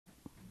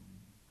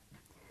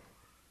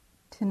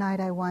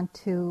Tonight I want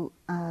to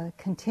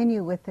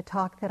continue with the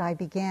talk that I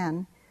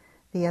began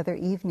the other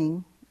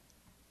evening,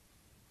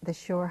 the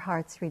Sure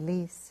Heart's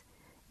Release,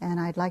 and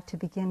I'd like to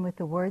begin with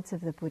the words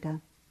of the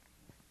Buddha.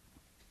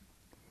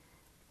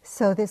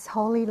 So this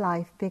holy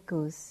life,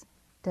 bhikkhus,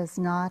 does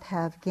not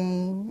have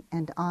gain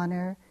and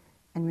honor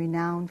and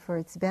renown for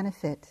its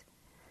benefit,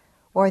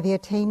 or the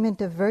attainment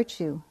of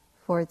virtue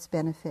for its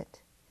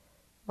benefit,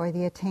 or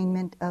the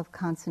attainment of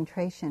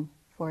concentration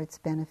for its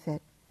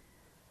benefit,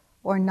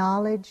 or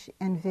knowledge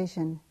and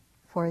vision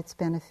for its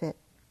benefit.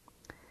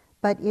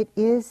 But it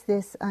is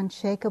this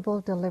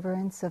unshakable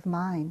deliverance of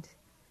mind,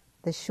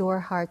 the sure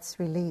heart's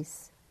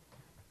release,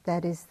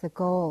 that is the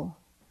goal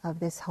of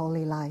this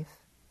holy life,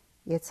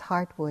 its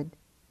heartwood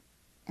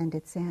and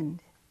its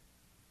end.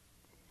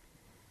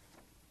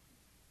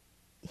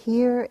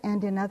 Here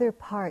and in other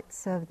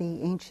parts of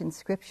the ancient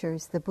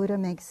scriptures, the Buddha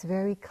makes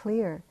very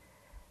clear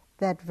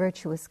that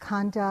virtuous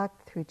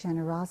conduct through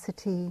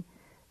generosity,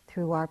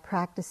 through our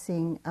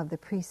practicing of the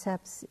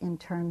precepts in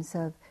terms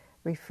of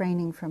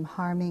refraining from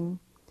harming,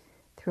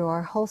 through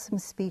our wholesome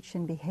speech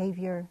and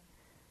behavior,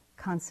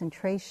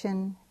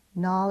 concentration,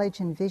 knowledge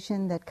and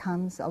vision that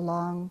comes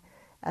along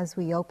as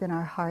we open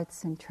our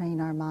hearts and train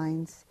our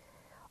minds.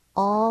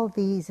 All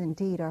these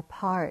indeed are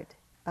part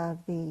of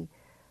the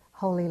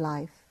holy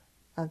life,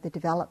 of the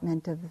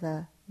development of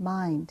the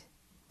mind.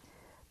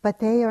 But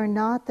they are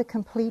not the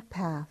complete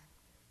path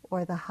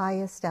or the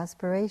highest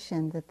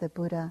aspiration that the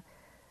Buddha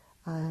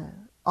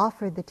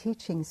offered the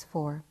teachings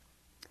for.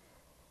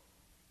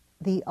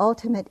 The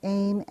ultimate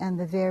aim and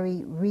the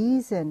very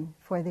reason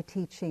for the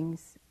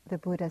teachings, the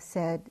Buddha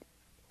said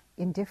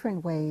in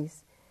different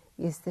ways,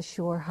 is the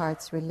sure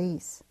heart's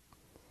release.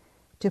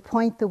 To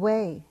point the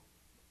way,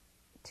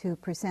 to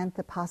present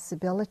the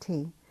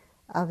possibility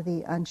of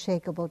the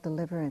unshakable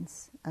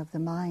deliverance of the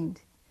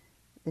mind,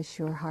 the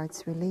sure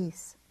heart's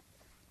release.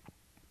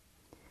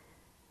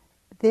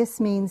 This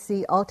means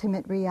the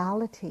ultimate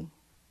reality,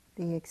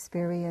 the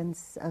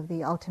experience of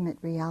the ultimate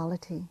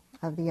reality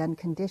of the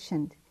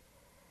unconditioned,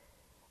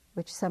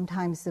 which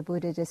sometimes the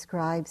Buddha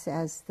describes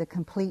as the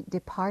complete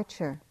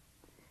departure,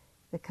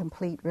 the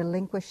complete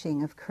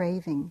relinquishing of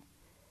craving,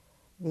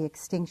 the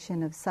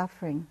extinction of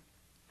suffering.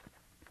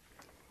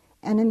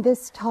 And in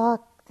this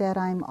talk that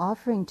I'm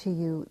offering to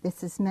you,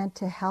 this is meant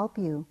to help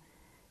you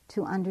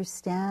to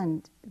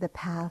understand the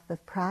path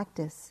of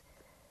practice,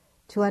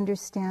 to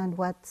understand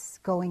what's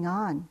going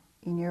on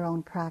in your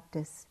own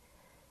practice,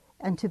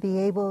 and to be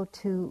able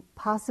to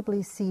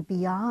possibly see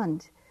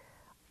beyond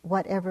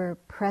whatever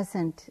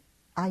present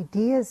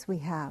ideas we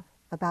have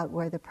about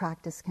where the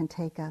practice can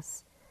take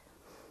us,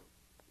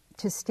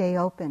 to stay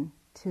open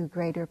to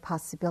greater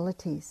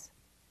possibilities.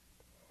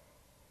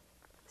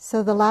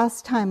 So the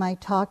last time I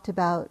talked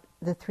about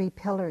the three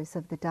pillars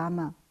of the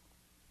Dhamma.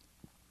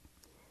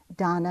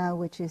 Dana,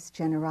 which is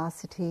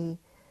generosity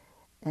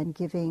and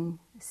giving.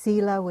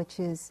 Sila, which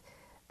is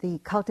the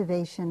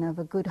cultivation of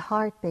a good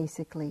heart,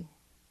 basically,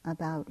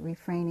 about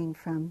refraining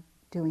from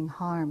doing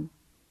harm.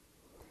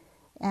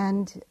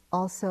 And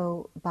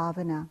also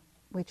Bhavana,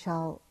 which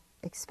I'll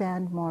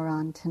expand more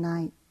on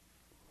tonight.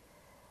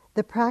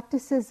 The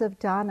practices of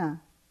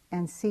Dana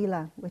and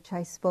Sila, which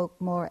I spoke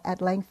more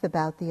at length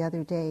about the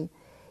other day,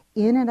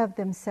 in and of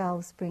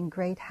themselves bring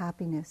great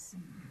happiness.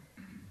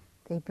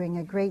 They bring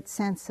a great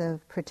sense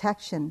of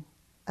protection,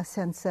 a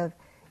sense of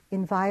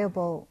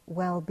inviolable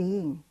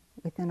well-being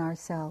within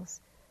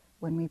ourselves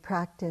when we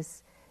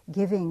practice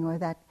giving, or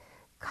that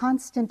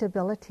constant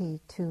ability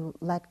to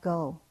let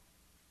go.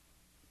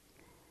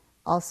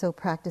 Also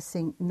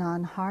practicing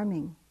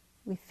non-harming.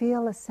 We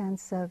feel a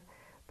sense of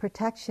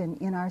protection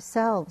in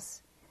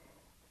ourselves,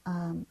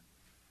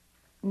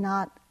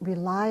 not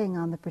relying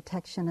on the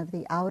protection of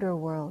the outer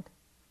world,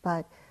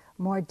 but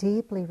more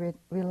deeply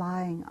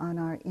relying on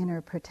our inner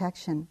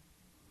protection.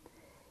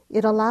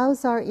 It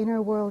allows our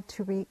inner world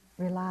to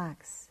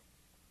relax,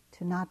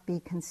 to not be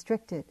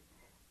constricted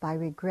by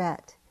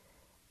regret,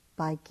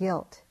 by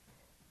guilt,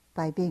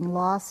 by being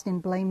lost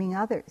in blaming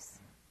others,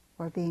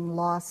 or being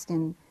lost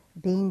in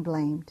being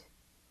blamed.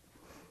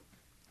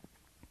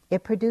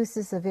 It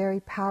produces a very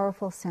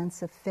powerful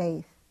sense of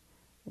faith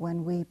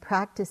when we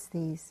practice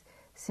these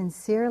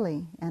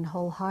sincerely and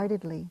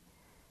wholeheartedly,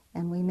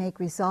 and we make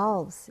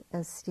resolves,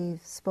 as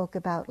Steve spoke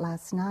about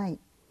last night,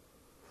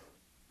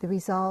 the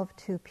resolve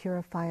to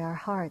purify our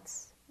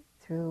hearts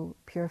through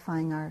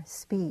purifying our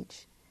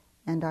speech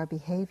and our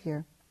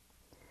behavior.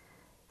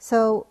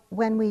 So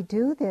when we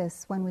do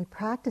this, when we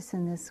practice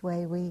in this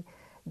way, we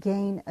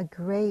gain a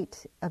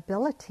great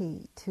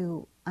ability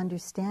to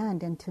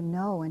understand and to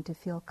know and to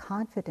feel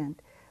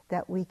confident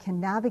that we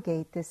can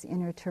navigate this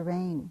inner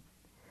terrain.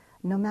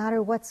 No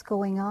matter what's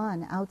going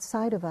on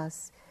outside of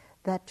us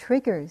that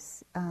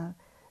triggers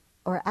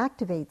or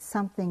activates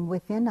something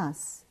within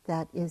us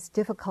that is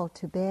difficult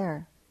to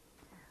bear,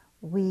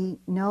 we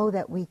know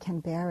that we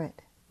can bear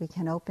it, we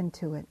can open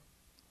to it.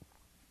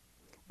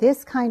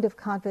 This kind of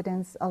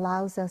confidence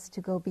allows us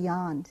to go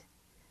beyond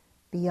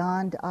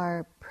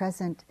our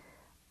present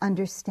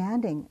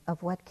understanding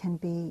of what can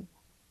be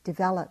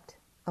developed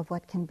of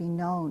what can be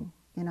known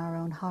in our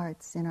own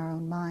hearts, in our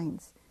own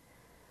minds.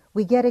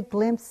 We get a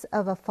glimpse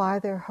of a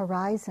farther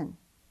horizon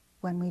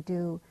when we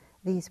do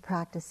these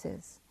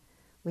practices.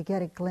 We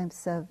get a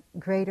glimpse of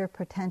greater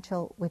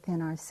potential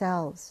within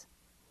ourselves.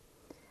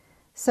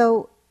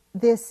 So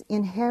this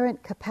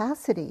inherent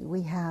capacity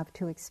we have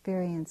to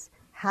experience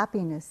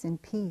happiness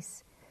and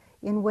peace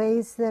in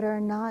ways that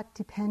are not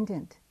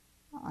dependent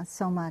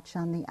so much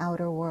on the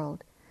outer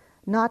world,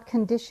 not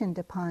conditioned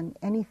upon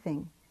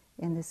anything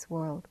in this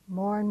world.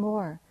 More and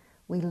more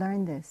we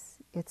learn this.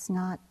 It's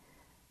not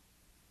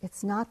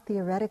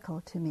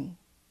theoretical to me.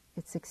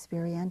 It's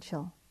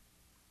experiential.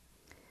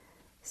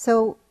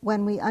 So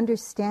when we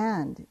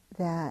understand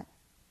that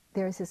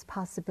there's this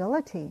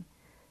possibility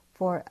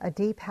for a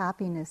deep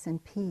happiness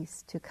and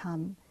peace to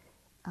come,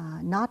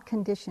 not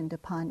conditioned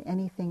upon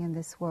anything in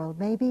this world,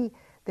 maybe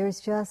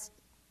there's just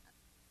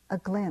a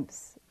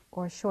glimpse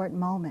or a short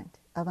moment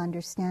of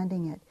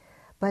understanding it,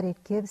 but it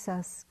gives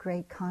us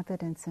great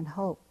confidence and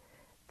hope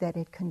that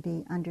it can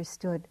be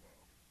understood,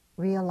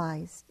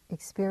 realized,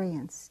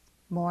 experienced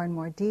more and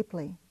more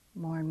deeply,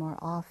 more and more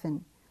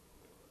often.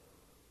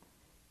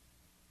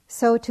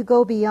 So to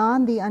go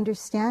beyond the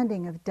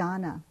understanding of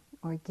dana,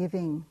 or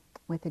giving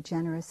with a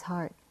generous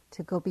heart,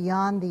 to go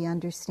beyond the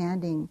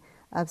understanding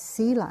of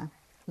sila,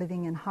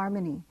 living in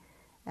harmony,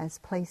 as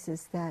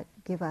places that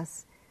give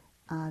us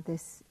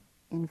this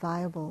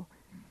inviolable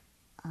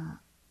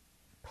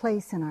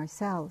place in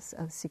ourselves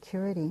of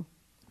security.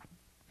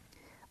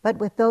 But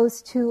with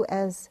those two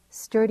as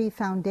sturdy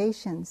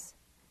foundations,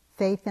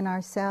 faith in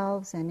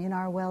ourselves and in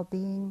our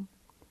well-being,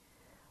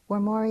 we're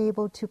more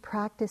able to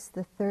practice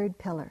the third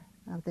pillar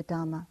of the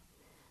Dhamma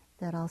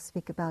that I'll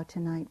speak about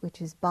tonight,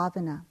 which is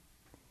Bhavana,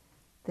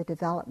 the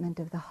development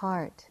of the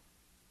heart,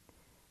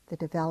 the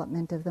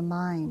development of the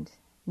mind,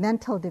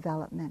 mental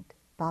development,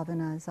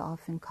 Bhavana is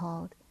often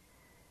called.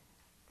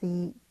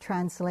 The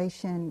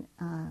translation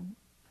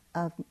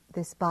of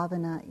this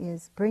Bhavana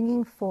is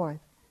bringing forth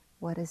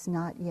what has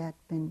not yet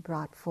been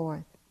brought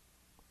forth.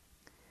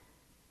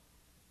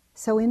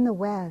 So in the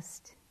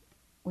West,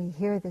 we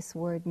hear this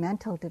word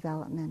mental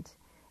development,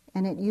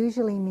 and it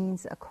usually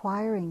means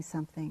acquiring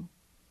something,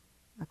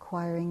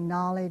 acquiring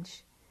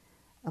knowledge,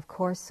 of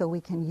course, so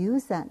we can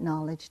use that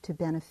knowledge to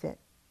benefit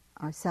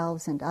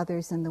ourselves and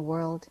others in the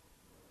world.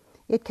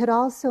 It could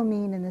also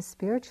mean in the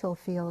spiritual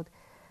field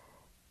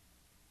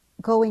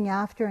going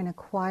after and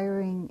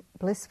acquiring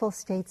blissful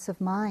states of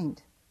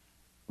mind.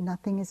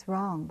 Nothing is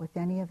wrong with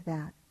any of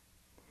that.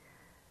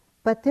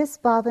 But this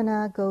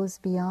bhavana goes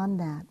beyond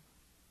that.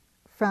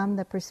 From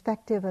the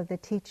perspective of the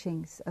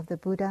teachings of the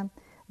Buddha,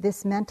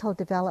 this mental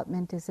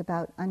development is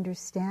about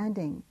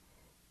understanding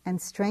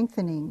and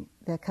strengthening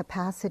the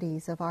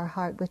capacities of our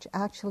heart, which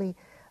actually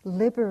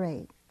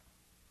liberate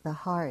the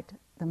heart,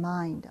 the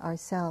mind,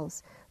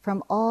 ourselves,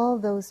 from all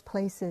those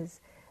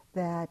places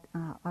that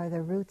are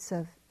the roots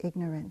of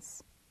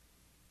ignorance,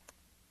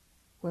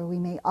 where we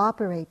may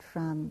operate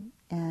from,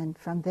 and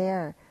from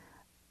there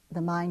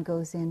the mind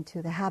goes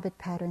into the habit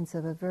patterns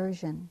of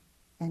aversion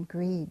and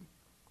greed.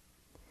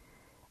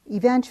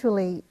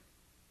 Eventually,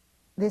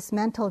 this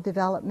mental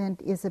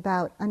development is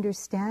about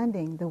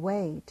understanding the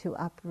way to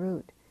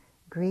uproot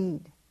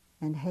greed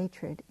and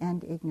hatred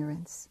and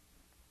ignorance,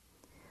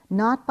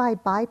 not by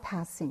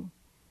bypassing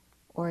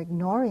or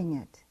ignoring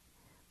it,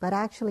 but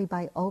actually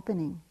by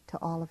opening to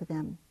all of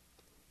them.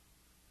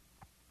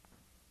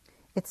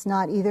 It's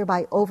not either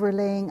by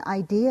overlaying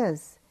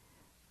ideas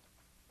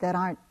that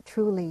aren't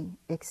truly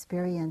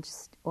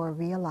experienced or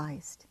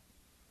realized.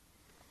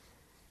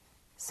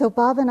 So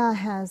Bhavana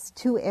has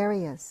two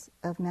areas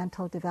of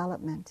mental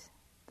development.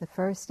 The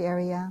first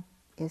area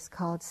is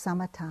called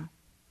samatha,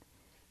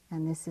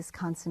 and this is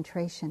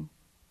concentration.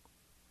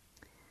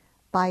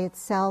 By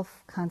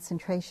itself,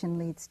 concentration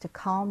leads to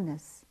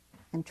calmness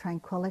and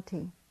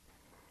tranquility.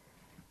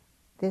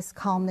 This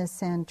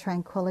calmness and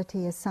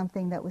tranquility is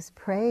something that was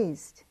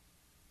praised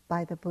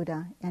by the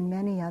Buddha and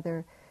many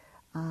other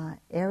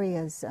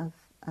areas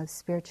of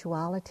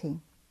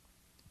spirituality.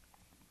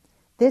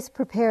 This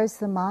prepares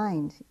the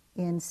mind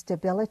in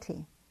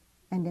stability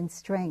and in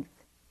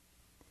strength.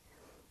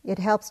 It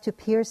helps to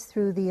pierce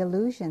through the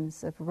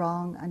illusions of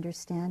wrong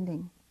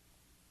understanding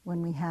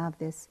when we have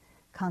this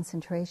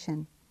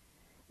concentration.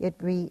 It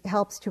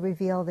helps to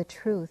reveal the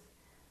truth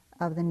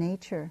of the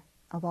nature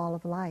of all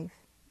of life.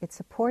 It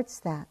supports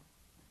that.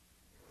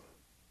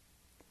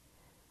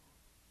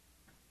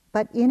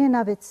 But in and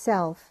of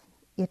itself,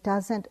 it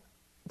doesn't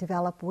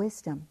develop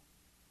wisdom.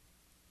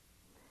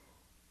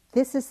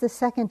 This is the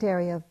second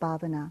area of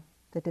bhavana,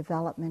 the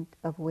development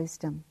of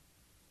wisdom,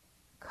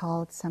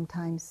 called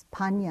sometimes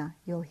panya.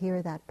 You'll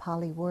hear that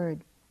Pali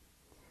word.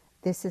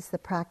 This is the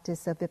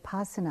practice of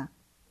Vipassana,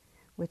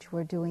 which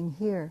we're doing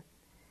here,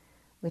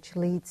 which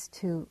leads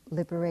to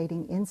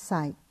liberating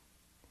insight,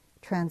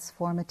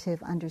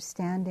 transformative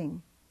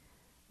understanding,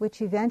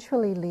 which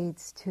eventually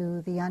leads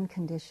to the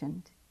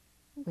unconditioned,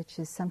 which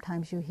is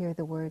sometimes you hear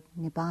the word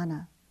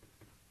nibbana.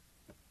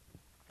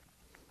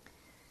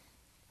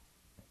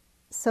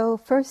 So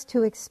first,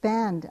 to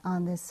expand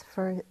on this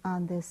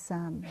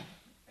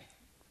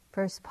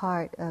first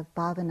part of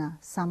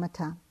Bhavana,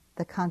 Samatha,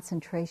 the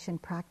concentration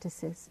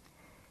practices,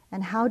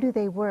 and how do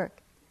they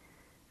work?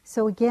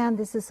 So again,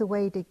 this is a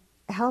way to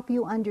help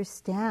you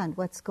understand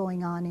what's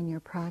going on in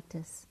your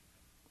practice.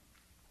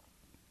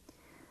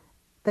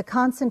 The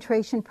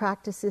concentration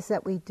practices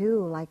that we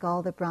do, like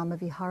all the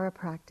Brahmavihara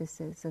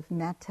practices of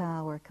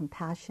metta or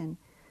compassion,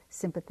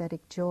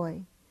 sympathetic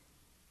joy,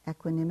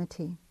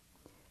 equanimity.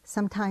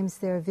 Sometimes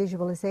there are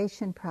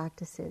visualization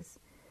practices.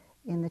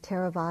 In the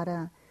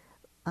Theravada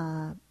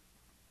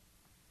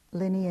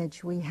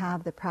lineage, we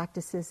have the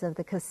practices of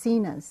the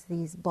kasinas,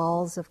 these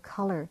balls of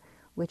color,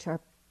 which are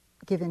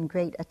given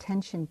great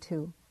attention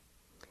to.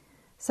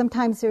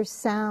 Sometimes there's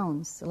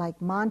sounds,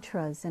 like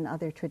mantras in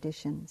other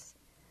traditions.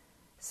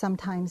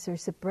 Sometimes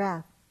there's a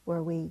breath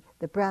where we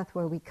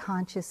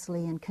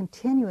consciously and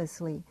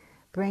continuously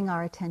bring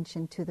our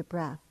attention to the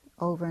breath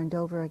over and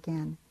over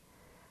again.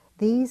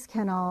 These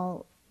can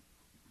all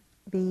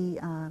be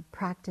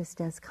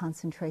practiced as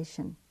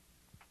concentration.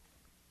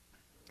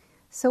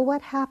 So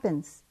what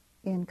happens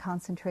in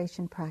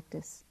concentration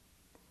practice?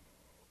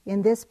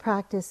 In this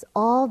practice,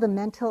 all the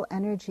mental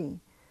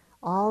energy,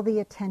 all the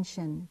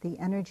attention, the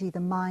energy, the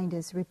mind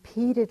is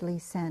repeatedly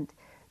sent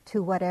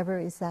to whatever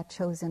is that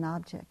chosen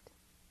object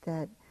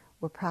that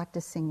we're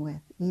practicing with.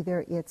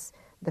 Either it's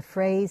the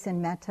phrase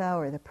in metta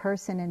or the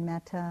person in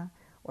metta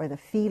or the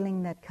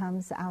feeling that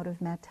comes out of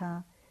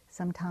metta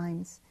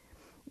sometimes.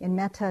 In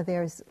metta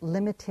there's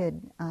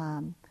limited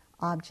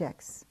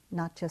objects,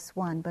 not just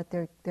one, but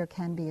there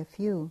can be a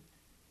few.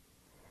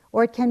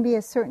 Or it can be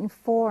a certain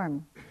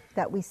form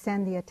that we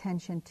send the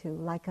attention to,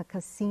 like a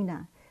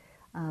kasina,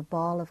 a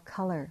ball of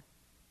color.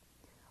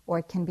 Or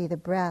it can be the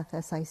breath,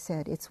 as I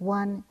said. It's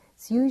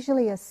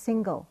usually a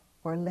single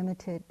or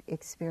limited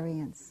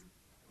experience.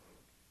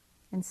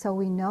 And so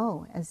we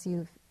know, as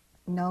you've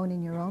known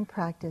in your own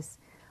practice,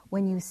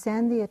 when you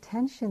send the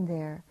attention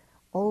there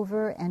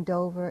over and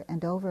over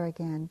and over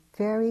again,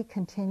 very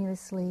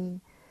continuously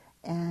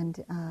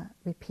and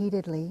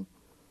repeatedly,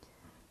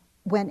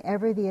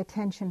 whenever the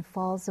attention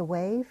falls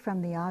away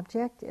from the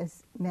object,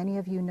 as many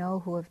of you know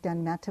who have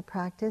done metta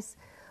practice,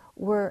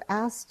 we're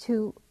asked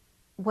to,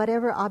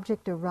 whatever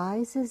object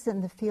arises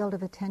in the field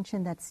of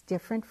attention that's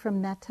different from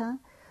metta,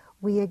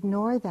 we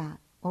ignore that,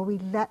 or we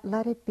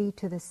let it be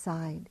to the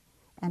side,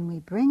 and we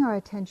bring our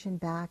attention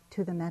back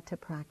to the metta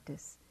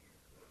practice,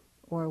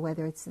 or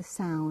whether it's the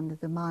sound,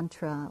 the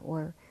mantra,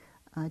 or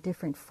a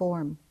different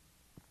form.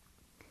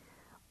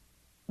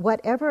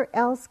 Whatever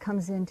else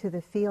comes into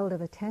the field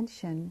of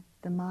attention,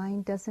 the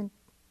mind doesn't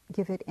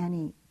give it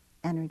any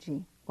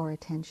energy or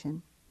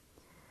attention.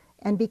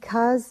 And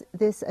because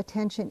this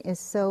attention is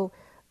so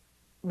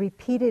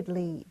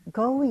repeatedly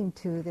going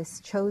to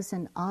this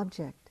chosen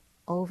object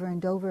over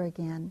and over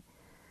again,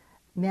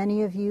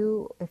 many of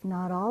you, if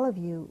not all of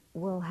you,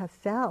 will have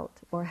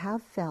felt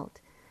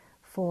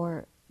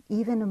for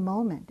even a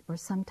moment or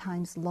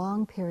sometimes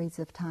long periods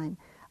of time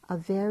a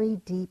very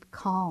deep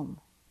calm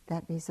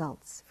that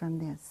results from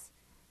this,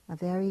 a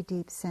very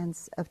deep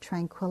sense of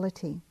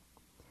tranquility,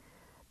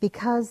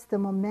 because the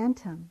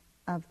momentum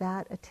of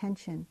that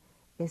attention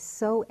is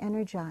so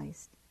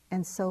energized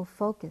and so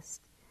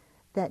focused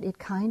that it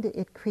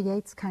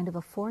creates kind of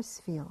a force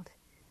field,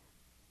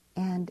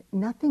 and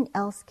nothing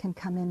else can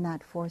come in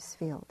that force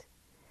field.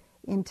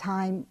 In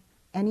time,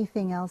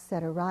 anything else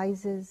that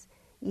arises,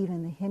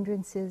 even the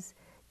hindrances,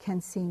 can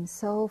seem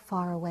so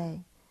far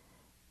away.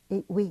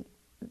 We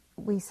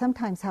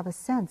sometimes have a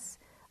sense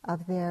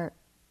of their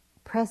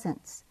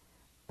presence,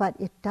 but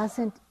it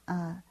doesn't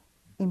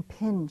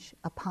impinge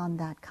upon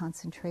that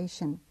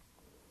concentration.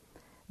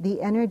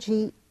 The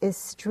energy is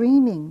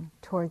streaming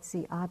towards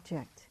the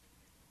object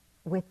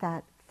with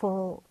that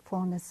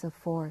fullness of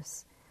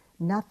force.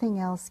 Nothing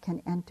else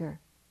can enter.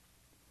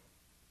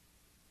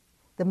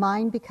 The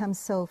mind becomes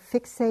so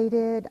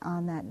fixated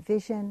on that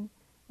vision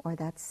or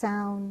that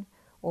sound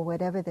or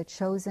whatever the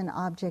chosen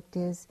object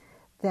is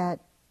that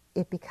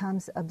it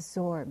becomes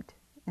absorbed.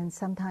 And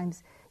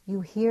sometimes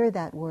you hear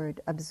that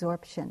word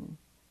absorption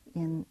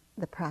in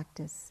the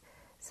practice.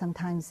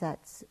 Sometimes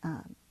that's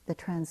the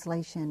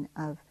translation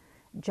of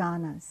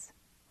jhanas.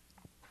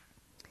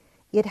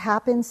 It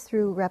happens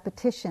through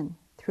repetition,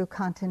 through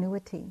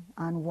continuity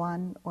on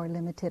one or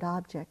limited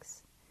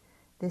objects.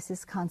 This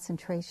is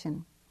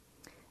concentration.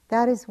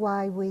 That is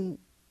why we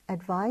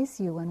advise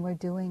you when we're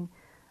doing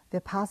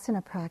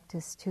Vipassana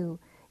practice to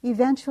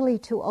eventually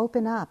to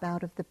open up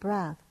out of the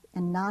breath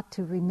and not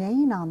to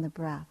remain on the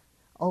breath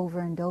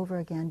over and over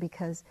again,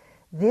 because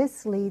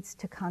this leads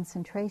to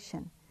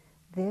concentration.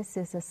 This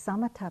is a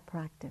samatha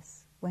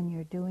practice when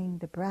you're doing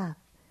the breath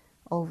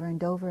over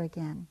and over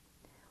again.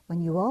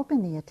 When you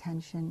open the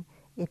attention,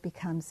 it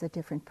becomes a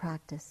different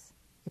practice.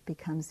 It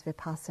becomes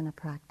Vipassana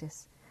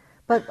practice.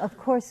 But of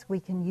course we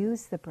can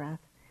use the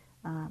breath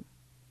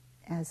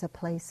as a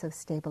place of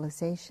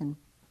stabilization.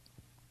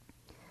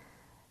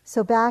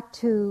 So back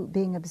to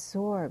being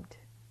absorbed.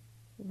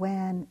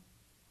 When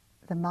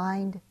the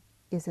mind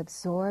is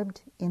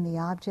absorbed in the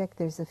object,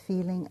 there's a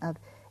feeling of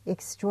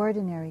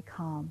extraordinary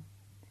calm,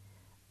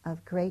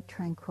 of great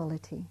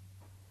tranquility,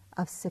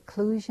 of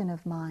seclusion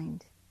of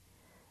mind.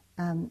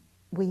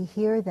 We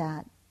hear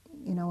that,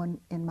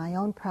 in my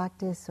own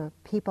practice, or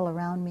people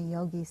around me,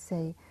 yogis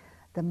say,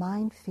 the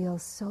mind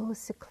feels so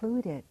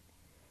secluded.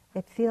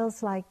 It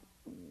feels like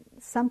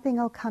something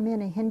will come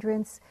in, a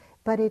hindrance,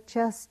 but it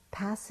just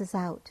passes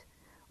out,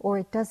 or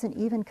it doesn't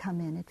even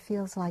come in. It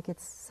feels like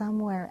it's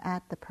somewhere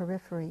at the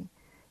periphery.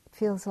 It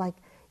feels like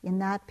in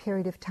that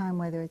period of time,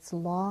 whether it's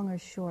long or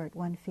short,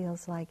 one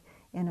feels like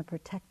in a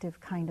protective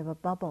kind of a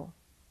bubble.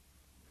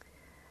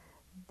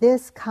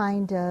 This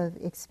kind of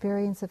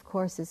experience, of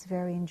course, is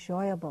very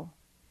enjoyable.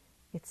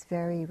 It's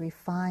very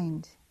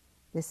refined,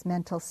 this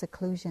mental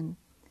seclusion.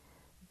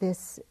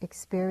 These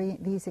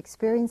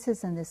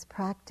experiences and this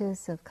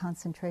practice of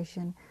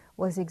concentration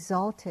was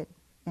exalted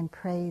and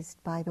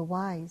praised by the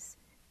wise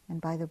and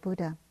by the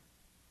Buddha.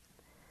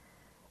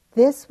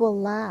 This will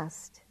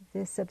last,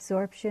 this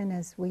absorption,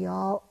 as we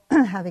all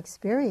have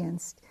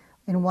experienced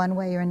in one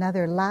way or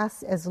another,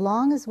 lasts as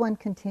long as one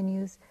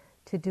continues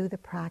to do the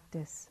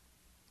practice.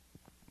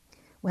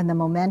 When the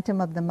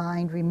momentum of the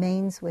mind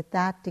remains with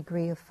that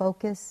degree of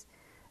focus,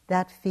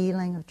 that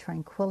feeling of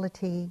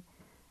tranquility,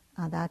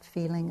 that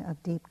feeling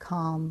of deep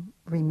calm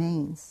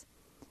remains.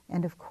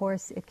 And of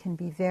course, it can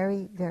be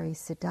very, very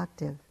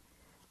seductive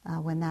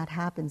when that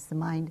happens. The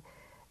mind,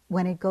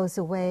 when it goes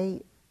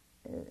away,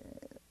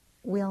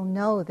 we'll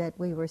know that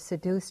we were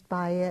seduced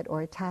by it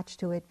or attached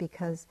to it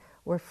because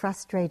we're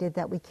frustrated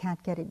that we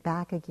can't get it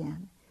back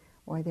again,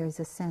 or there's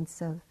a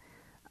sense of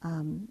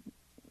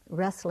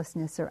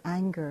restlessness or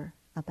anger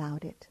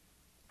about it.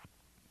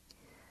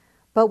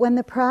 But when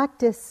the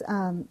practice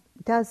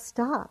does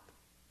stop,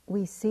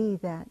 we see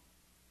that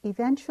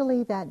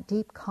eventually that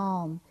deep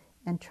calm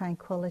and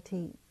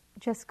tranquility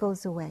just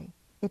goes away.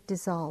 It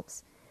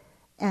dissolves.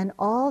 And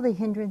all the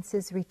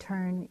hindrances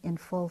return in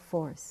full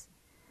force.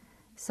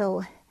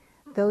 So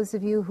those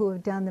of you who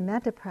have done the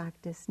metta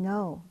practice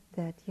know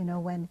that,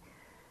 when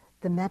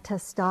the metta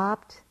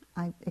stopped,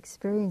 I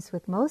experienced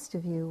with most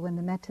of you, when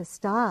the metta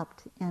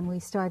stopped and we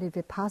started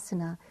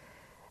Vipassana,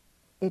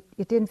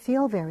 it didn't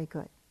feel very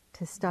good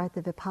to start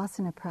the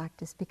Vipassana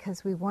practice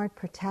because we weren't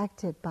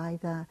protected by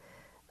the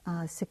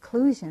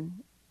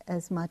seclusion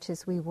as much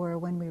as we were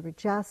when we were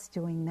just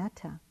doing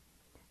metta,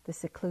 the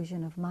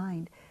seclusion of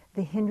mind.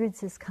 The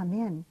hindrances come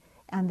in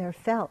and they're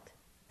felt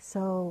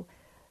so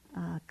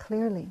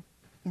clearly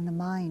in the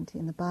mind,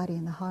 in the body,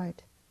 in the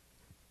heart.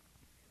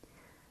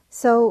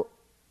 So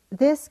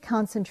this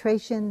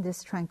concentration,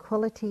 this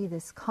tranquility,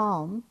 this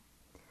calm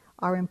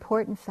are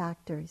important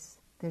factors.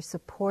 They're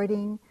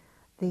supporting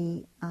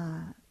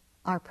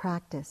our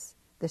practice.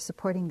 They're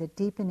supporting the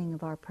deepening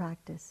of our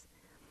practice.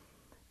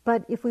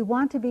 But if we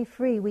want to be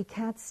free, we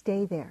can't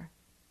stay there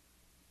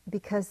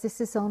because this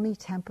is only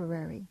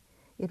temporary.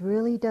 It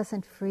really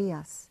doesn't free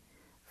us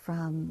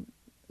from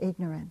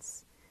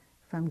ignorance,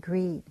 from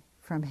greed,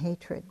 from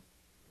hatred.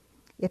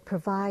 It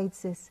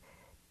provides this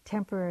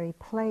temporary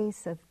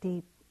place of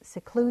deep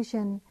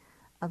seclusion,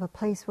 of a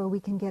place where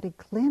we can get a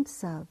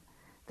glimpse of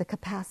the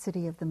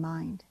capacity of the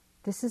mind.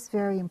 This is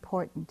very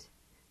important,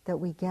 that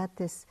we get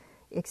this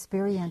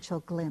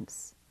experiential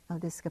glimpse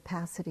of this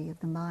capacity of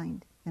the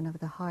mind and of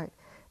the heart,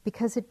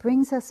 because it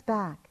brings us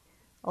back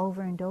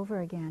over and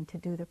over again to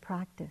do the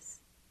practice.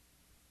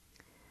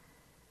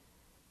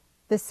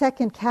 The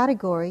second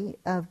category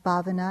of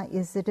bhavana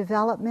is the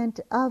development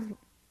of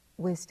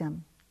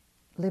wisdom,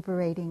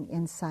 liberating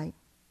insight,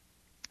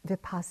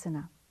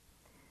 vipassana.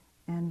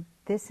 And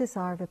this is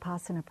our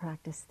vipassana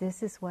practice.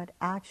 This is what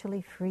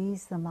actually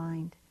frees the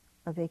mind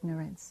of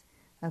ignorance,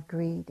 of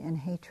greed and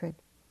hatred.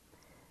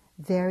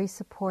 Very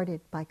supported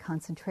by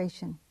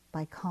concentration,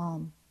 by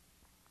calm.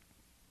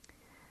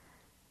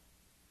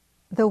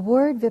 The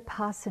word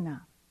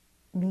vipassana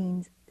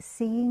means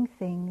seeing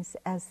things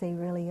as they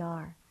really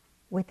are,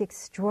 with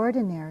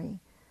extraordinary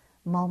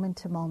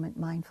moment-to-moment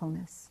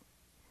mindfulness.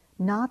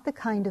 Not the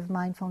kind of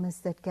mindfulness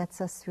that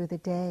gets us through the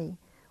day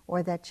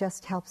or that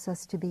just helps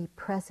us to be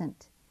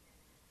present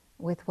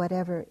with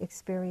whatever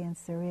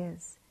experience there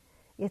is.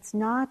 It's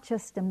not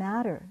just a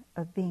matter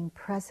of being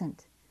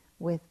present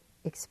with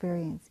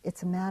experience.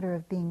 It's a matter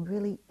of being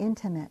really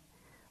intimate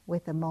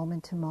with a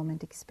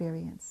moment-to-moment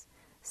experience.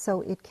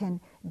 So it can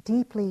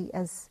deeply,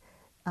 as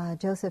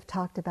Joseph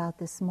talked about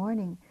this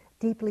morning,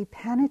 deeply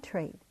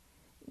penetrate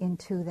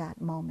into that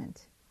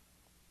moment.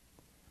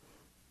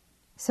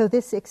 So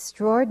this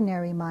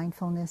extraordinary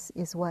mindfulness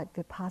is what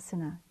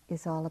Vipassana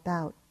is all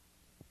about.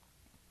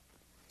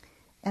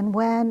 And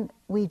when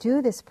we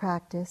do this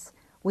practice,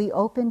 we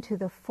open to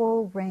the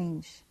full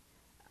range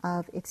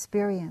of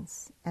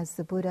experience, as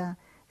the Buddha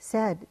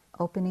said,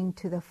 opening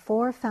to the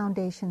 4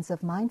 foundations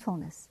of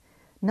mindfulness,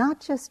 not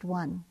just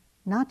one,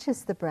 not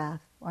just the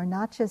breath, or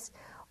not just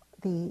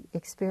the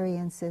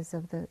experiences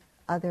of the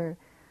other,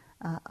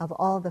 of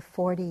all the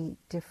 40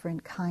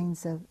 different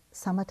kinds of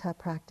samatha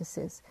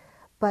practices,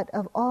 but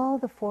of all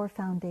the 4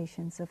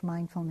 foundations of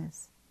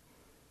mindfulness.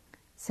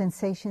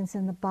 Sensations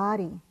in the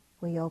body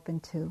we open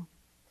to,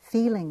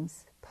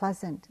 feelings,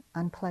 pleasant,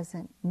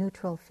 unpleasant,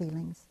 neutral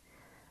feelings,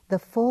 the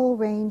full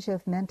range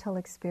of mental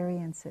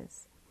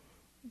experiences,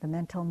 the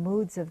mental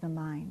moods of the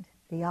mind,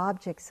 the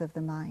objects of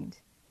the mind,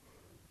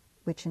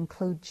 which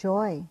include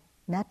joy,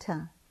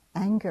 metta,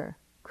 anger,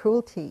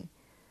 cruelty,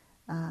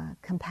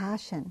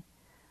 compassion,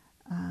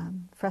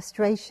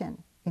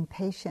 frustration,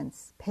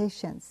 impatience,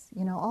 patience,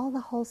 all the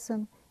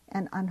wholesome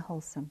and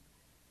unwholesome.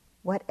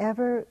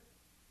 Whatever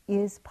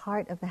is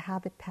part of the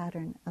habit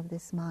pattern of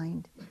this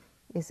mind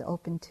is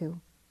open to.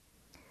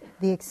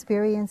 The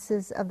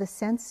experiences of the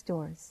sense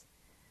doors,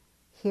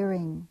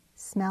 hearing,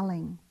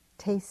 smelling,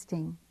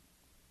 tasting,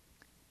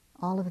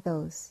 all of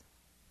those.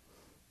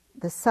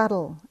 The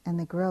subtle and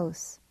the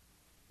gross.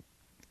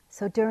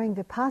 So during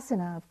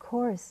Vipassana, of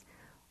course,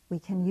 we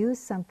can use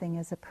something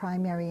as a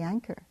primary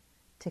anchor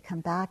to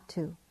come back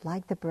to,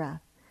 like the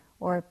breath,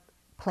 or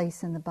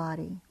place in the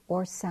body,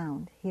 or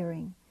sound,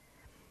 hearing.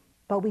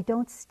 But we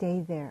don't stay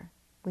there.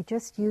 We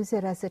just use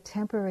it as a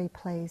temporary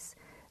place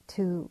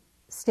to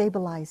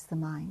stabilize the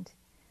mind,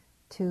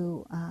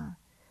 to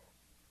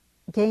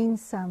gain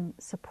some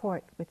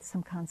support with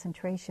some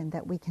concentration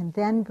that we can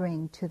then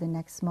bring to the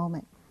next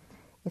moment.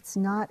 It's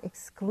not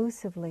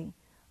exclusively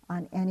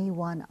on any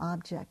one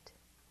object.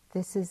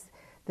 This is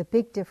the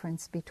big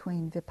difference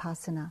between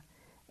Vipassana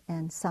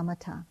and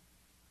Samatha.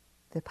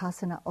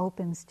 Vipassana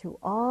opens to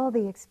all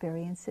the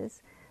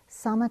experiences.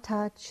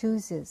 Samatha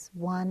chooses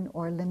one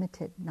or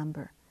limited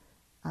number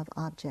of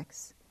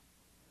objects.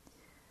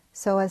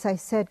 So as I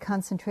said,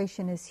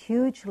 concentration is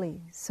hugely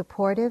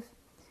supportive,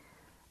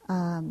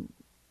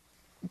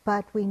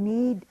 but we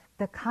need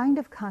the kind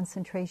of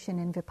concentration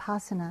in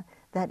Vipassana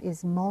that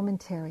is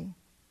momentary,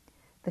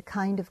 the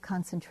kind of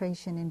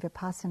concentration in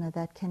Vipassana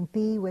that can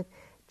be with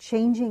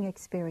changing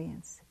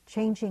experience,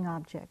 changing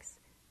objects,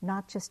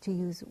 not just to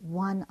use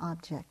one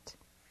object.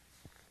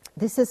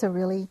 This is a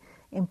really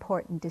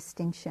important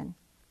distinction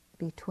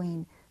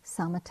between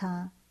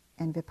samatha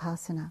and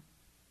vipassana.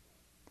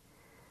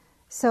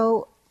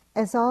 So,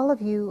 as all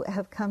of you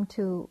have come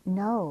to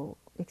know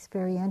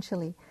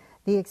experientially,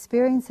 the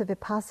experience of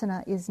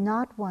vipassana is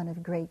not one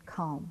of great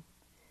calm.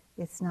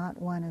 It's not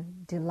one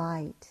of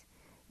delight.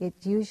 It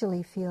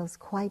usually feels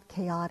quite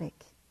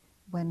chaotic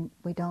when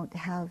we don't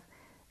have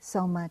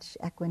so much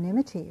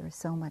equanimity or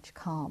so much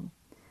calm.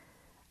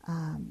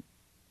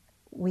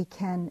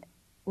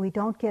 We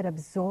don't get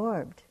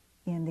absorbed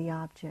in the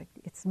object.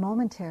 It's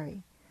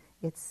momentary.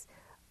 It's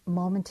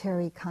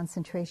momentary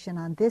concentration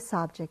on this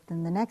object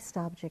and the next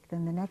object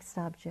and the next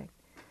object,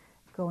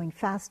 going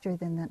faster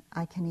than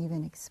I can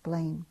even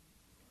explain.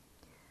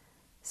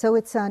 So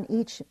it's on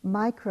each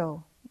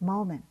micro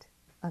moment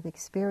of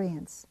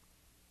experience.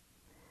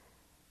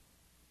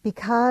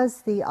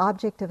 Because the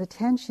object of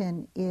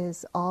attention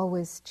is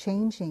always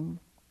changing,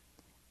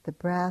 the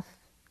breath,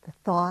 the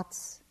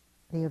thoughts,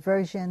 the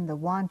aversion, the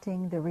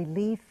wanting, the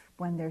relief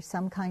when there's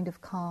some kind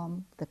of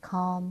calm, the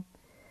calm.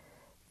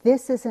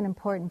 This is an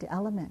important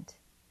element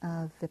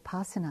of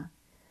vipassana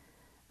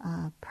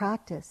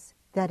practice,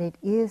 that it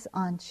is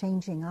on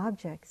changing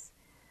objects,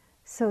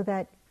 so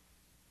that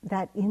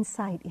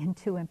insight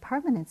into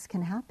impermanence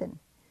can happen,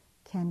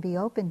 can be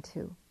open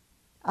to.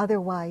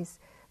 Otherwise,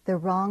 the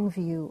wrong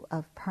view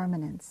of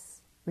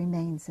permanence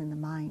remains in the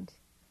mind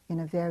in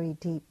a very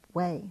deep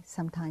way,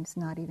 sometimes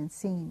not even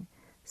seen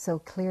so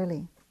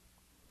clearly.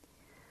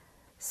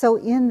 So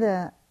in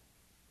the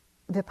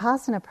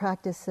Vipassana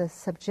practice, the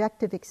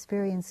subjective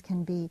experience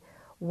can be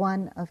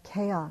one of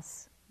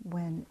chaos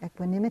when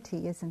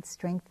equanimity isn't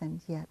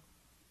strengthened yet.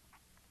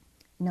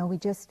 We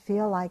just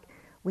feel like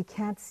we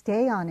can't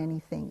stay on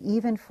anything,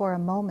 even for a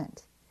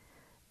moment.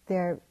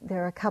 There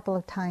are a couple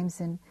of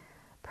times in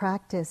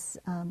practice,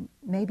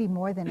 maybe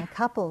more than a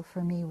couple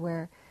for me,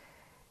 where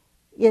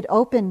it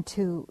opened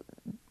to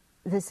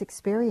this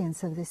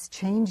experience of this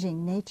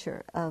changing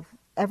nature of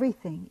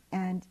everything,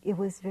 and it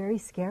was very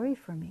scary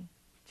for me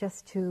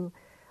just to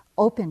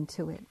open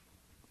to it.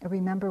 I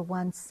remember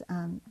once,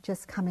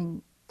 just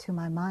coming to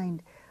my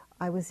mind,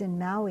 I was in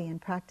Maui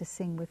and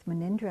practicing with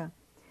Munindra,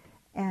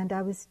 and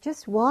I was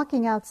just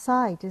walking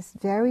outside, just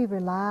very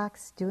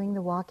relaxed, doing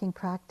the walking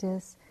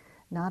practice,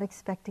 not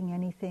expecting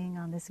anything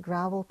on this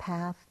gravel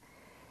path,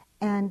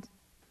 and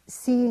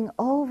seeing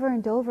over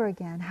and over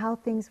again how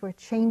things were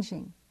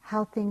changing,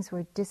 how things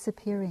were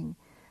disappearing,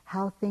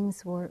 how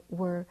things were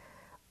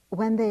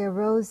when they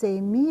arose, they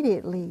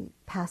immediately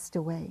passed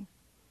away.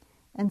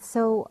 And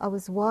so I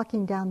was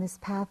walking down this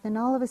path, and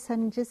all of a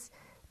sudden just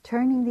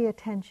turning the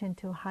attention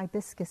to a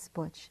hibiscus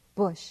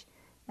bush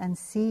and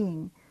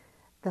seeing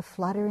the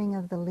fluttering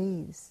of the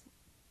leaves,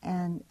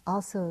 and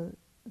also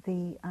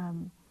the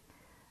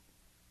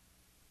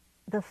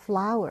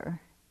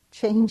flower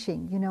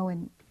changing.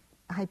 In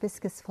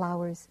hibiscus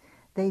flowers,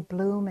 they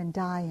bloom and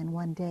die in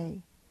one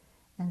day.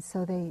 And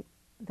so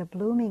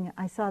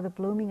I saw the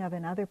blooming of it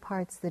in other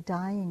parts, the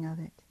dying of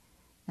it,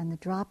 and the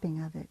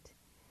dropping of it.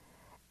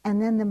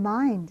 And then the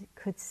mind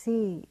could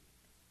see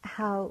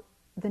how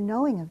the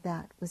knowing of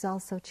that was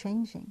also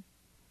changing,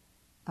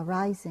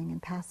 arising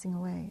and passing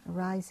away,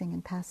 arising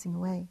and passing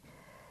away.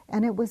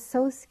 And it was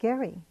so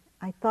scary.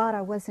 I thought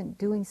I wasn't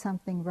doing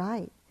something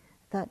right,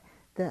 that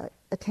the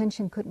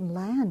attention couldn't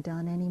land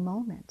on any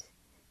moment.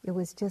 It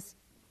was just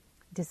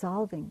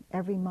dissolving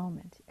every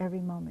moment,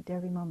 every moment,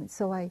 every moment.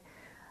 So I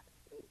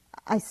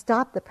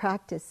stopped the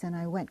practice and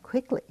I went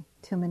quickly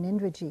to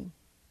Munindraji,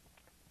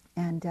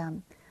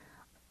 and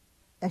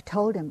I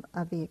told him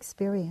of the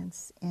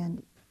experience.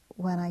 And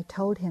when I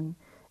told him,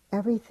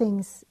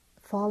 everything's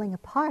falling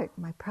apart,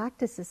 my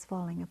practice is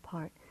falling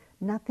apart,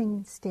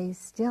 nothing stays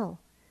still,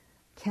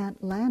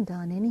 can't land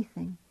on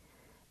anything.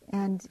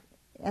 And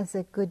as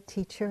a good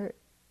teacher,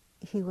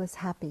 he was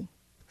happy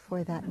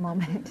for that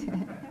moment.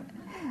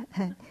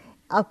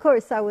 Of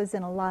course, I was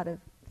in a lot of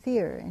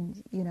fear,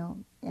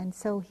 and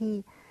so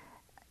he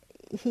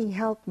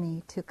helped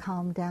me to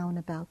calm down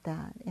about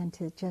that and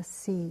to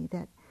just see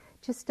that,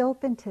 just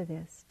open to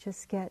this,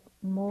 just get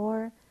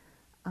more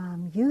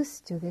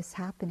used to this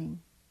happening.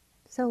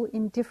 So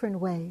in different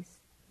ways,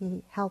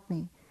 he helped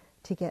me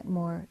to get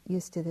more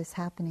used to this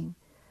happening.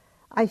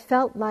 I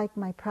felt like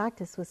my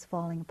practice was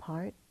falling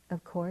apart,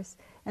 of course,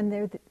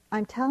 and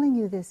I'm telling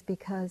you this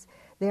because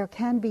there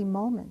can be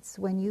moments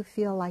when you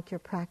feel like your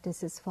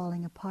practice is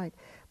falling apart,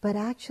 but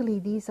actually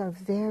these are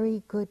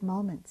very good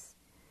moments.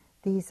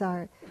 These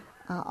are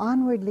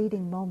onward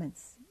leading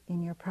moments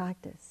in your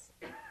practice.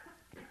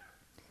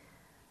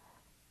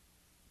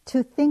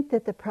 To think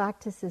that the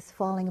practice is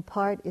falling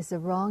apart is a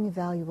wrong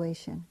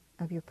evaluation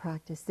of your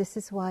practice. This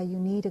is why you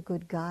need a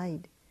good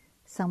guide,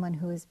 someone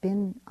who has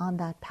been on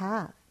that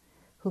path,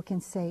 who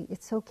can say,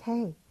 it's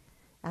okay,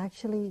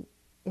 actually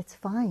it's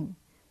fine.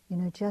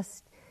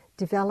 Just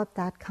develop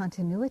that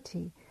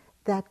continuity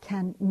that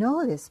can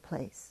know this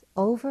place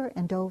over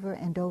and over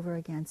and over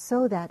again,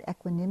 so that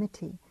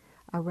equanimity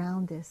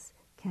around this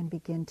can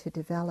begin to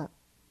develop.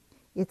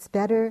 It's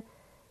better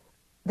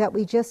that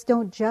we just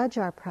don't judge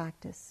our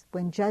practice.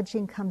 When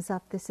judging comes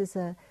up, this is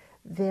a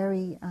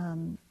really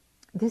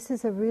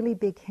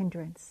big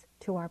hindrance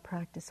to our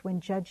practice. When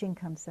judging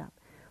comes up,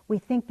 we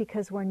think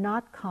because we're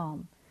not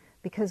calm,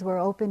 because we're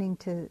opening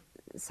to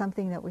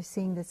something that we're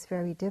seeing that's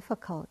very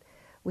difficult,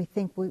 we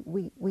think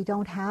we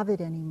don't have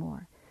it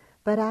anymore.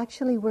 But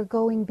actually we're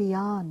going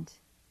beyond.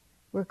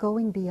 We're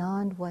going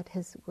beyond what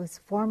was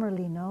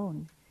formerly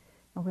known.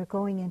 And we're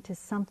going into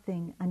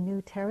something, a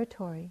new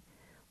territory,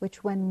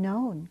 which when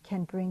known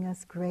can bring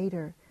us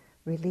greater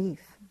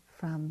relief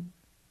from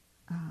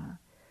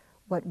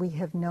what we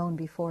have known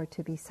before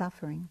to be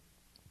suffering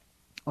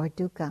or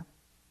dukkha.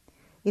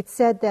 It's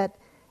said that,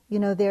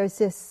 there's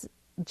this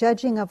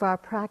judging of our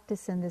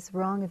practice and this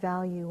wrong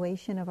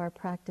evaluation of our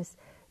practice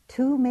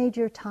 2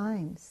 major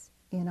times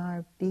in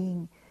our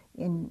being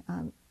in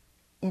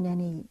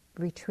any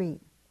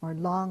retreat or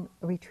long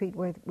retreat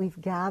where we've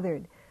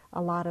gathered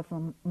a lot of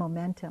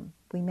momentum.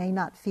 We may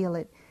not feel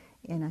it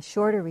in a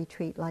shorter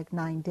retreat like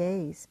 9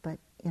 days, but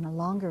in a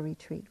longer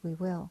retreat we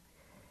will.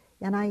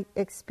 And I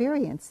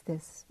experienced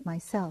this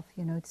myself,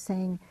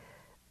 saying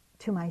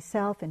to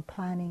myself and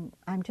planning,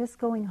 I'm just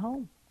going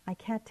home. I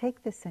can't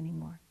take this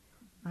anymore.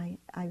 I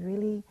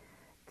really,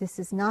 this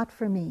is not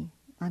for me.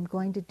 I'm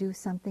going to do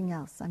something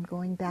else. I'm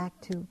going back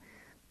to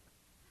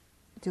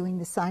doing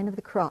the sign of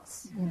the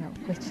cross,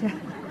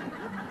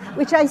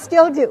 which I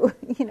still do.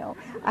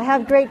 I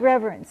have great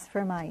reverence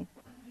for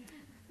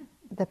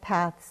the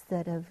paths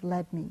that have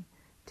led me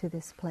to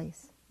this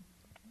place.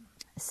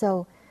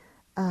 So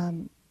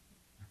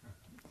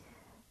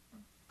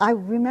I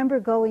remember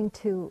going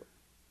to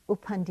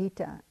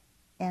Upandita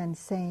and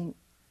saying,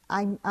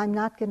 I'm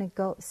not going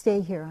to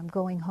stay here. I'm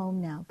going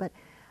home now. But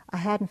I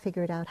hadn't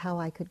figured out how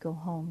I could go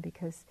home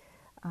because,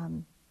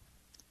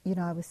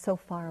 I was so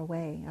far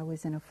away. I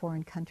was in a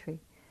foreign country.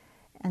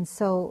 And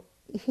so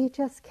he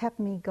just kept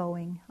me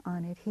going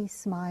on it. He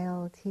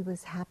smiled. He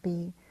was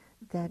happy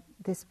that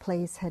this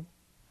place had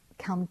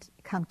come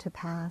to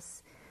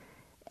pass.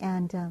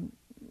 And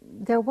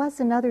there was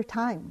another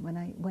time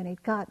when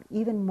it got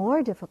even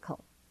more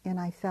difficult, and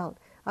I felt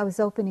I was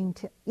opening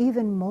to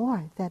even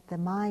more that the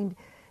mind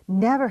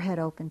never had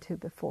opened to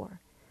before.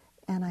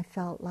 And I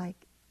felt like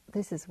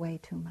this is way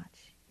too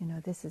much.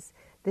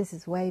 This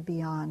is way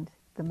beyond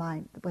the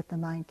mind, what the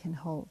mind can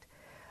hold.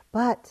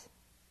 But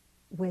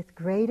with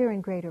greater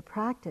and greater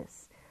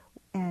practice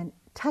and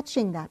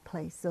touching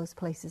those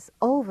places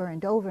over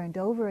and over and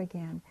over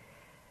again,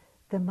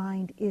 the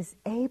mind is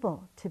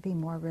able to be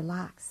more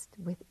relaxed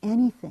with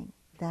anything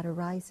that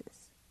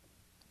arises.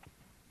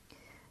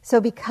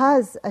 So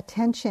because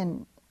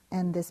attention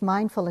and this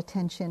mindful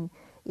attention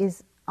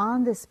is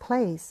on this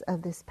place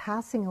of this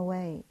passing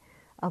away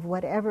of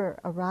whatever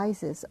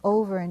arises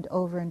over and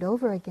over and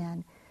over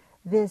again,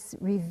 this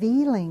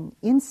revealing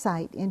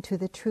insight into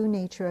the true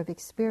nature of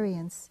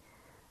experience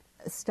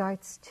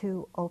starts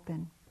to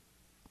open.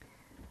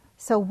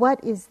 So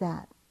what is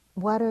that?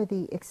 What are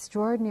the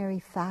extraordinary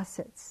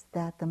facets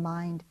that the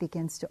mind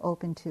begins to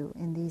open to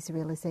in these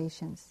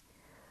realizations?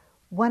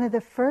 One of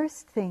the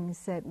first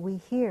things that we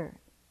hear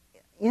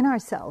in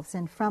ourselves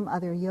and from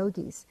other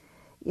yogis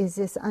is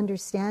this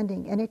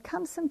understanding, and it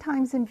comes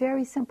sometimes in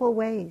very simple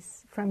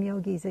ways from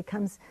yogis. It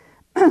comes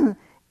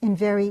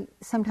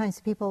sometimes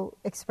people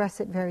express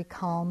it very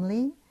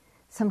calmly.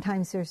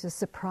 Sometimes there's a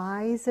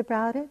surprise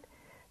about it.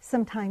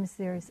 Sometimes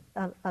there's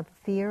a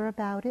fear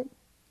about it.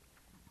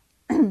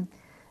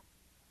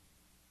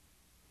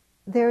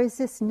 There is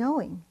this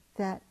knowing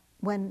that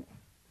when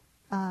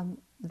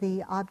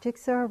the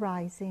objects are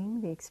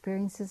arising, the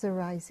experiences are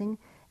arising,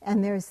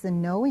 and there's the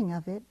knowing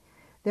of it,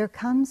 there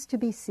comes to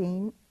be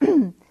seen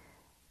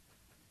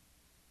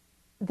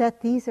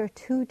that these are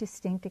two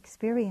distinct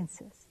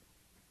experiences.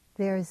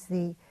 There's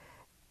the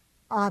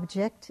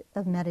object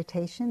of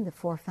meditation, the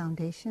four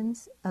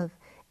foundations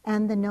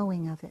and the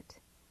knowing of it.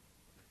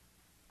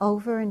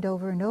 Over and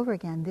over and over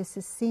again, this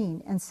is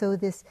seen. And so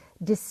this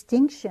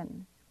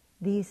distinction,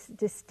 these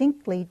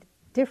distinctly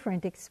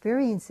different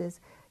experiences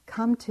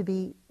come to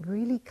be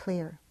really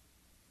clear.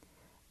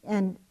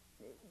 And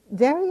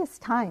various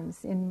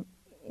times in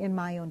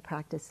my own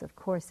practice, of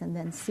course, and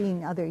then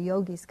seeing other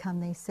yogis come,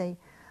 they say,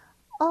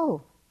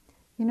 oh,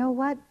 you know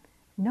what?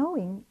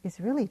 Knowing is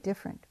really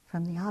different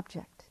from the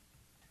object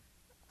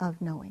of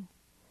knowing.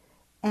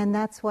 And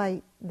that's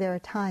why there are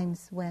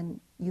times when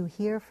you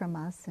hear from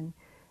us and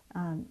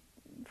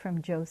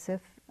from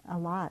Joseph a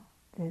lot,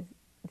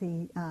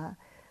 the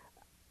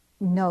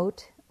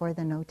note or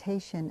the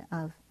notation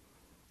of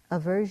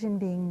aversion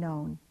being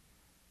known,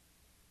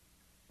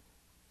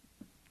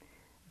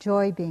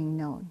 joy being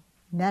known,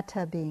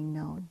 metta being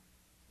known,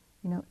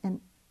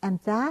 and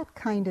that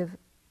kind of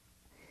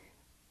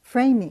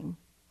framing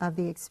of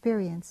the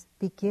experience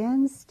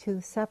begins to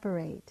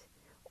separate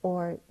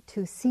or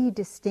to see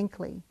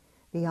distinctly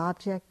the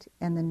object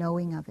and the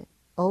knowing of it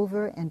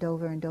over and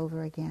over and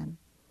over again.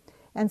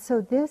 And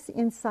so this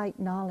insight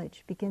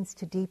knowledge begins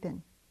to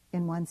deepen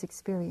in one's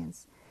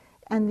experience.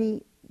 And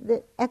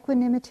the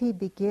equanimity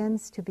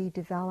begins to be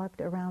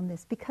developed around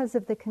this because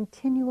of the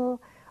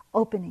continual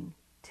opening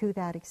to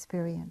that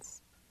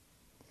experience.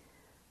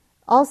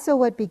 Also,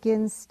 what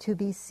begins to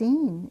be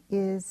seen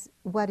is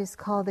what is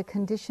called the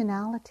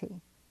conditionality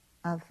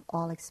of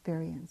all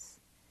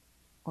experience,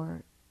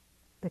 or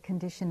the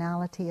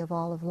conditionality of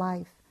all of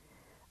life.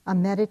 A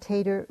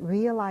meditator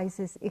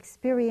realizes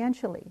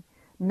experientially,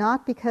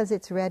 not because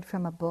it's read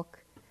from a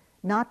book,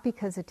 not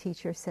because a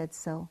teacher said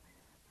so,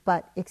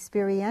 but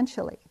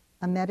experientially,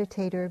 a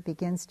meditator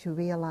begins to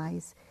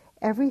realize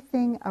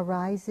everything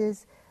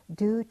arises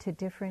due to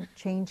different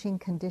changing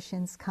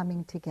conditions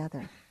coming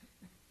together.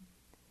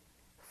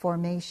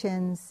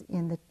 Formations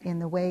in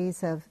the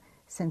ways of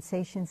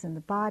sensations in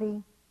the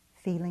body,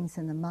 feelings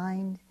in the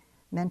mind,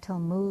 mental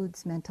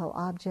moods, mental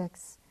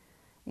objects,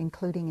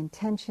 including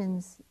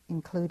intentions,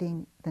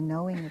 including the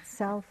knowing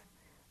itself,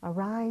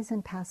 arise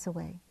and pass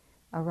away,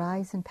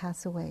 arise and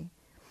pass away.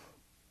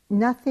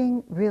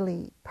 Nothing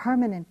really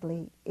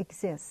permanently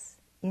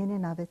exists in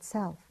and of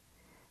itself.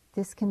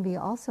 This can be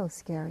also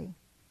scary.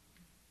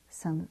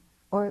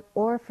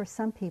 Or for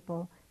some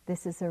people,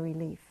 this is a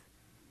relief,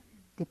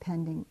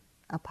 depending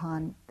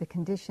upon the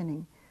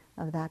conditioning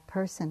of that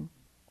person.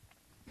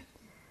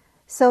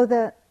 So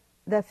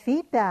the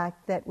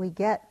feedback that we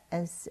get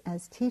as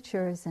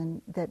teachers,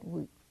 and that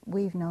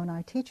we've known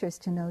our teachers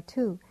to know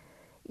too,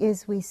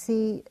 is we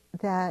see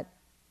that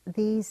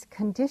these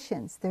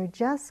conditions, they're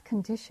just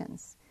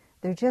conditions.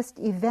 They're just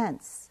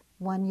events.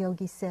 One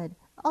yogi said,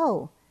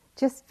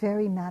 just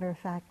very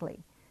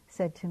matter-of-factly,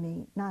 said to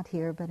me, not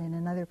here, but in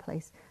another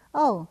place,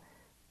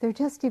 they're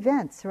just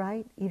events,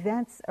 right?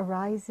 Events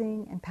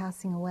arising and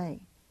passing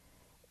away.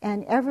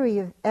 And every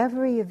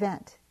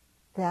event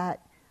that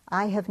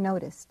I have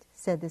noticed,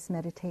 said this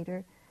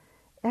meditator,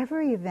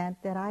 every event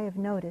that I have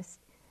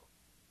noticed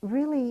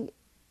really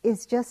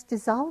is just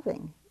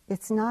dissolving.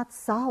 It's not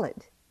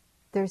solid.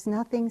 There's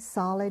nothing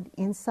solid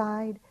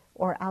inside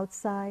or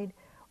outside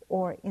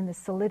or in the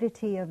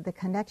solidity of the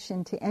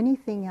connection to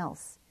anything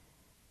else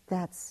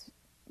that's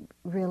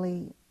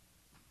really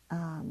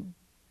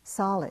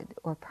solid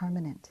or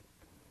permanent.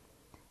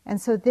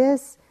 And so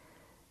this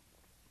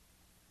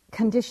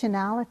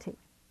conditionality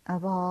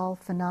of all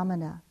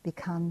phenomena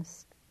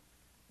becomes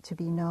to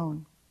be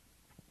known.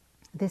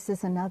 This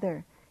is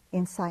another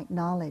insight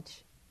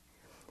knowledge.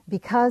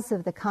 Because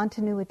of the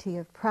continuity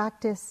of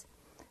practice,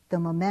 the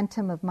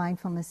momentum of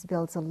mindfulness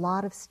builds a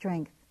lot of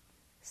strength,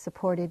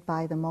 supported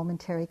by the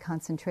momentary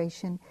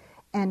concentration.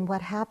 And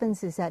what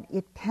happens is that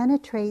it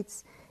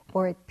penetrates,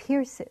 or it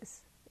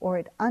pierces, or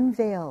it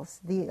unveils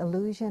the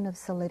illusion of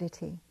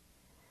solidity.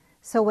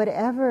 So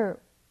whatever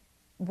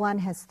one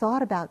has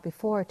thought about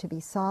before to be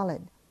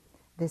solid,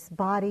 this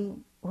body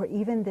or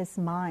even this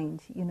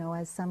mind,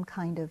 as some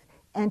kind of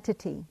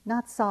entity,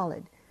 not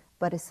solid,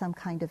 but as some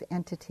kind of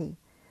entity,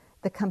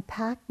 the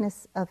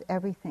compactness of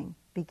everything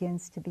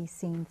begins to be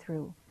seen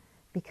through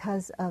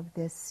because of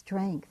this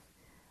strength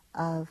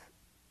of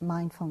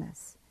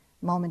mindfulness,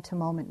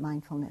 moment-to-moment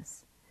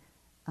mindfulness,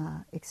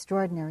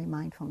 extraordinary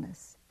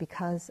mindfulness,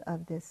 because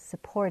of this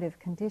supportive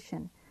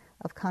condition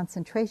of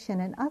concentration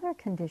and other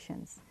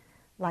conditions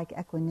like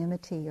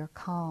equanimity or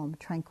calm,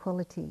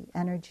 tranquility,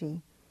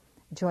 energy,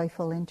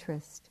 joyful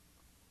interest.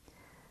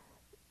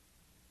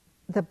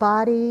 the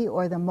body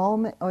or the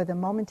moment or the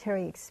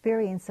momentary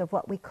experience of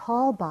what we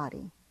call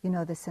body,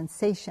 the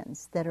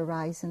sensations that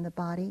arise in the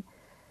body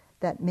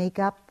that make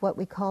up what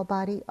we call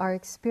body, are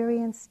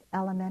experienced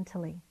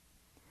elementally.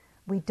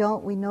 We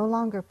no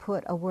longer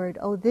put a word,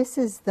 oh, this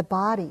is the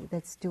body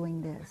that's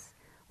doing this,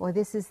 or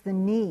this is the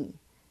knee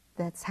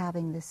that's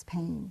having this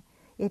pain.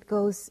 It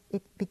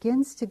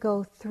begins to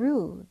go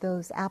through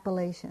those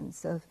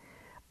appellations of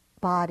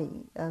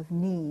body, of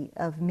knee,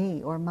 of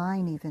me, or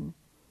mine even,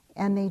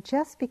 and they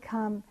just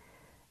become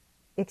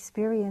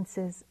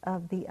experiences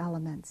of the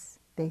elements,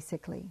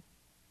 basically.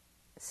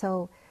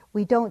 So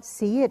we don't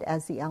see it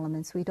as the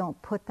elements, we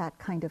don't put that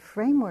kind of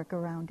framework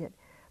around it.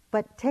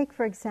 But take,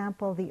 for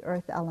example, the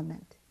earth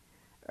element.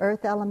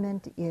 Earth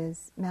element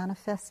is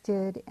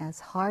manifested as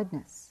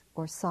hardness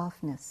or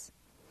softness.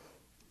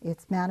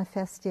 It's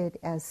manifested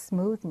as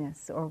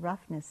smoothness or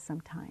roughness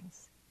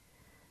sometimes.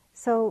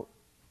 So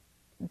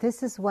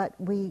this is what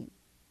we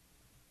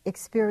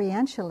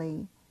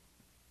experientially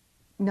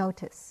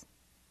notice.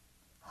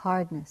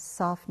 Hardness,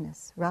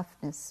 softness,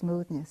 roughness,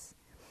 smoothness.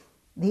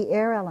 The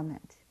air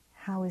element,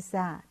 how is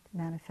that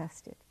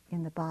manifested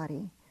in the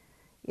body?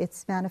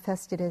 It's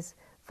manifested as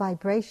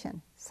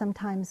vibration.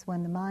 Sometimes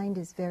when the mind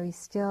is very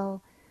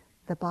still,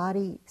 the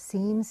body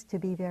seems to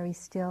be very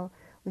still,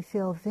 we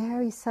feel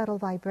very subtle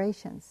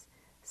vibrations.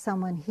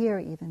 Someone here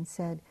even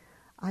said,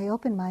 I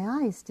opened my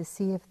eyes to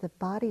see if the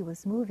body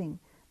was moving,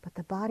 but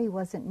the body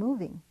wasn't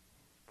moving.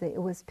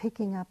 It was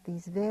picking up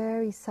these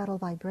very subtle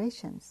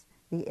vibrations,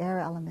 the air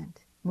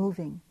element,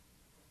 moving.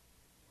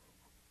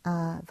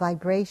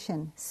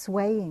 Vibration,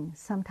 swaying.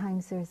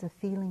 Sometimes there's a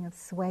feeling of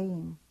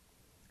swaying.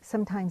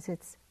 Sometimes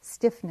it's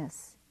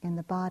stiffness in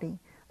the body,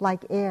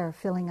 like air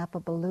filling up a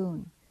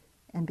balloon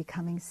and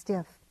becoming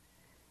stiff.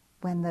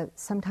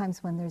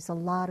 Sometimes when there's a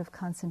lot of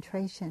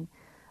concentration,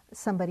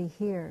 somebody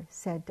here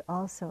said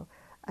also,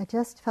 I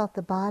just felt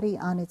the body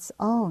on its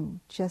own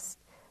just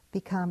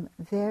become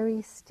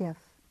very stiff,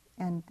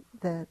 and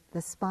the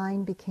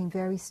spine became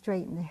very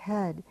straight and the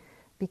head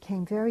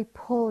became very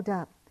pulled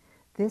up.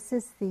 This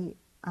is the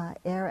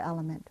air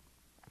element.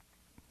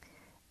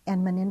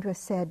 And Manindra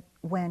said,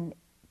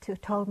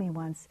 told me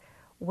once,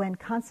 when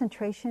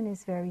concentration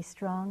is very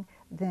strong,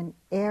 then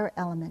air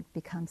element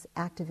becomes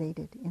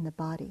activated in the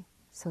body.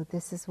 So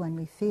this is when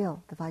we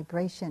feel the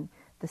vibration,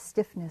 the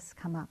stiffness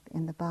come up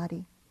in the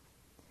body.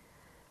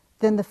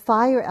 Then the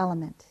fire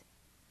element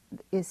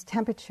is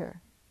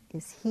temperature,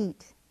 is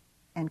heat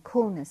and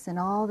coolness and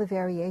all the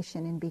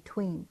variation in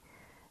between.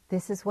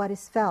 This is what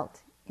is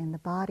felt in the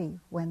body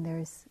when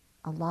there's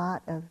a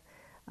lot of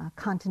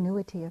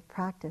continuity of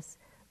practice.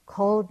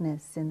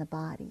 Coldness in the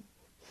body,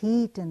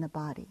 heat in the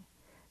body.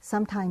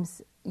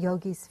 Sometimes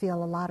yogis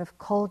feel a lot of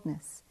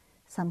coldness,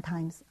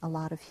 sometimes a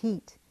lot of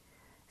heat.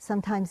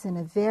 Sometimes in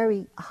a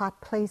very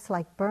hot place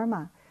like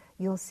Burma,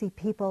 you'll see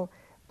people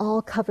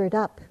all covered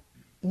up,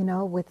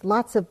 with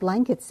lots of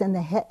blankets and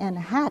a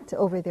hat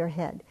over their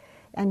head.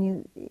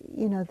 And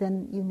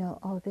then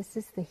oh, this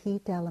is the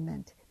heat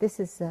element. This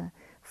is the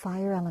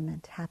fire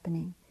element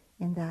happening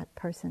in that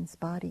person's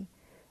body.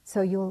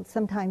 So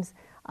sometimes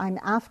I'm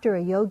after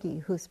a yogi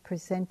who's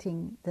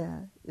presenting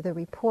the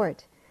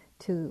report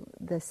to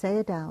the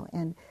Sayadaw,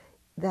 and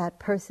that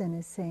person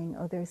is saying,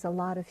 oh, there's a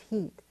lot of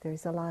heat,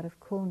 there's a lot of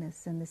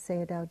coolness, and the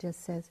Sayadaw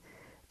just says,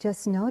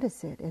 just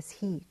notice it as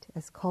heat,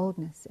 as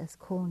coldness, as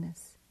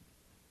coolness.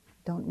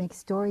 Don't make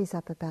stories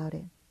up about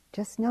it.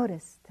 Just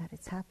notice that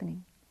it's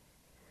happening.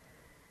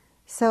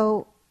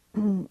 So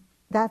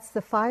that's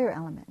the fire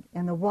element.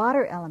 And the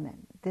water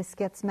element, this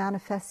gets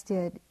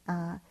manifested.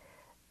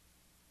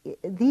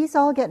 These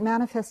all get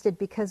manifested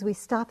because we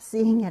stop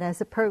seeing it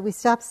as we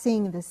stop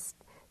seeing this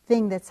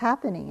thing that's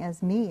happening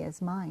as me,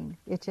 as mine.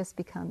 It just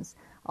becomes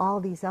all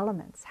these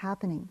elements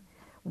happening.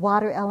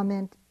 Water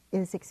element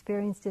is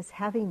experienced as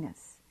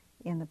heaviness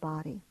in the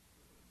body.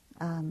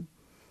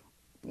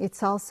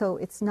 It's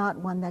not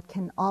one that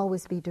can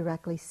always be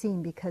directly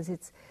seen because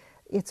it's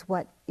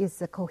what is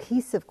the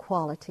cohesive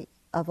quality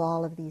of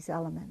all of these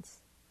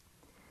elements.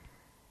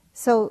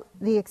 So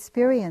the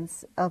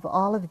experience of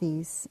all of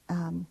these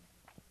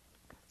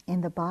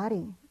in the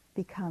body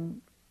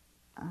become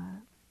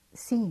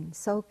seen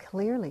so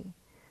clearly.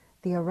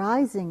 The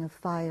arising of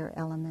fire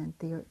element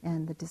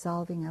and the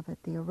dissolving of it,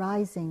 the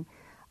arising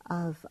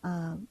of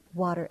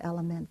water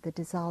element, the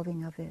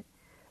dissolving of it.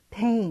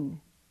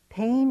 Pain.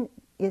 Pain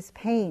is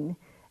pain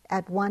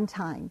at one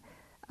time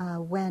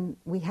when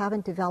we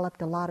haven't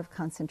developed a lot of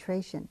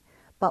concentration.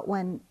 But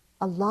when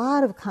a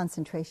lot of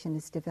concentration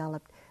is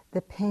developed,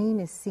 the pain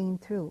is seen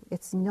through.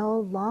 It's no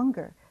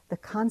longer the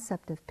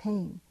concept of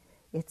pain.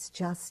 It's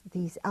just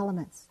these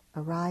elements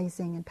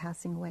arising and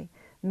passing away,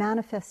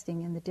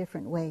 manifesting in the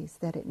different ways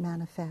that it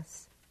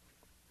manifests.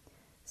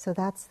 So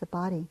that's the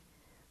body.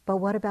 But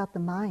what about the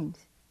mind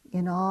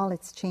in all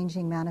its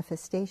changing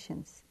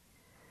manifestations?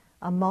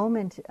 A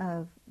moment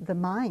of the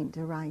mind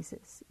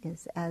arises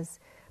is as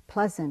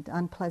pleasant,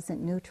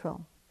 unpleasant,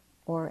 neutral,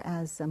 or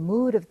as a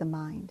mood of the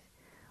mind,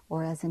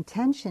 or as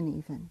intention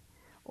even,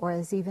 or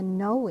as even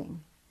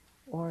knowing,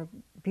 or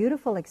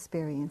beautiful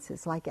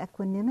experiences like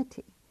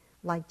equanimity,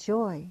 like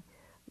joy,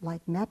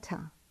 like metta,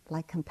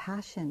 like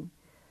compassion,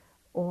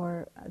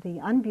 or the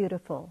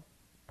unbeautiful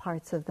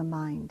parts of the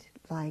mind,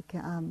 like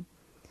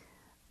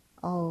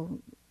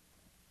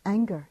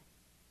anger,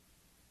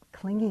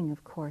 clinging,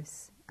 of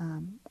course,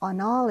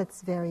 on all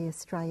its various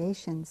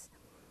striations.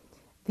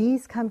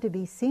 These come to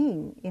be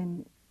seen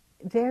in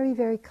very,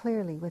 very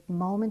clearly with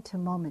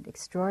moment-to-moment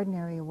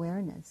extraordinary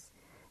awareness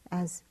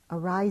as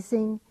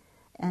arising,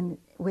 and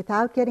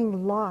without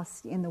getting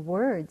lost in the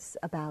words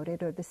about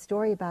it or the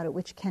story about it,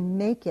 which can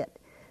make it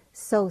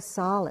so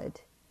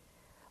solid.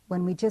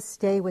 When we just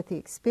stay with the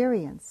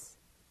experience,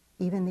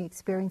 even the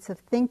experience of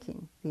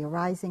thinking, the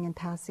arising and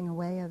passing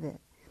away of it,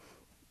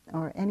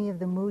 or any of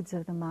the moods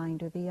of the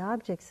mind or the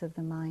objects of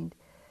the mind,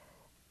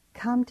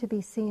 come to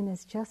be seen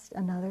as just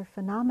another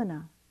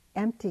phenomena,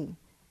 empty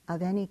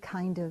of any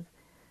kind of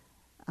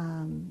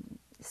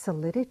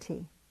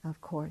solidity, of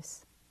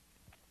course.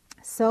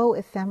 So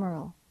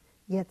ephemeral,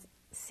 yet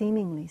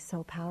seemingly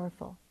so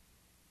powerful.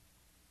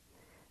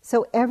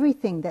 So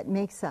everything that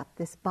makes up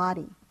this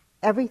body,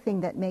 everything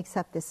that makes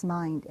up this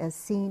mind, as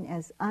seen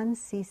as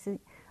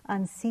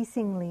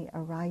unceasingly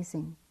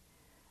arising,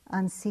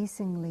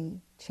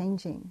 unceasingly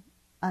changing,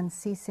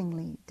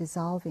 unceasingly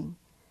dissolving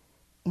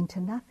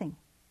into nothing,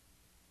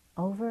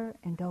 over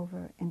and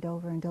over and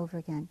over and over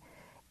again.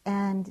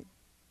 And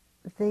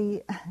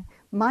the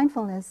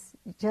mindfulness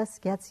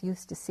just gets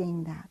used to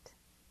seeing that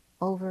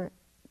over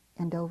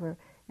and over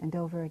and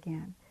over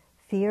again.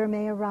 Fear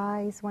may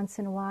arise once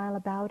in a while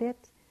about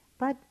it,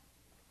 but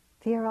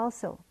fear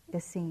also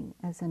is seen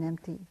as an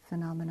empty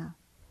phenomena.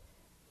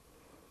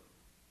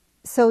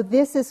 So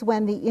this is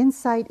when the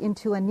insight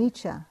into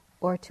anicca,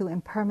 or to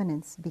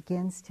impermanence,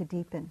 begins to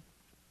deepen.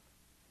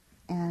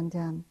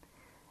 And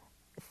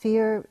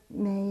fear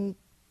may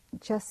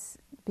just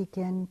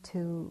begin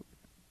to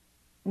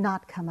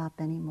not come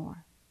up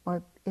anymore,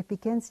 or it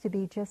begins to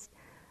be just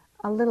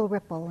a little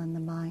ripple in the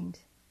mind,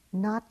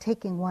 not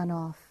taking one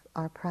off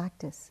our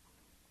practice.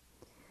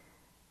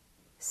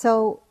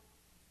 So,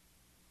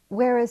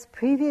 whereas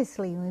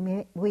previously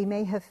we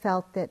may have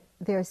felt that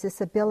there's this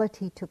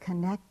ability to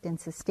connect and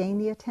sustain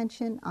the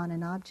attention on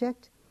an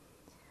object,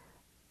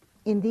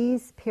 in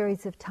these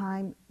periods of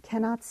time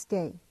cannot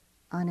stay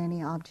on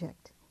any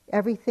object.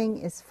 Everything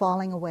is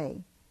falling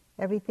away.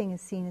 Everything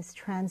is seen as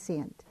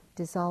transient,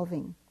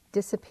 dissolving,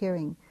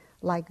 disappearing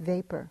like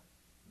vapor.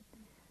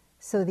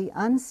 So the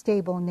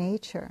unstable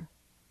nature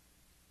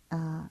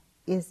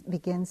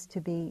begins to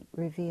be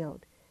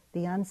revealed,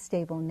 the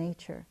unstable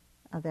nature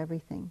of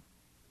everything.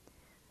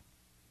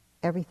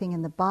 Everything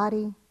in the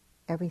body,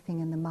 everything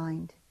in the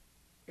mind.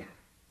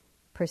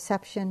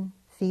 Perception,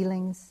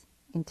 feelings,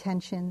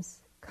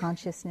 intentions,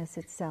 consciousness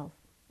itself,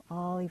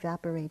 all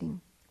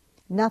evaporating.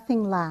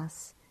 Nothing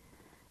lasts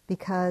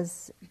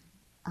because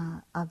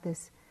of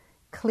this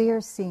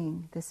clear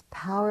seeing, this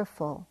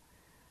powerful,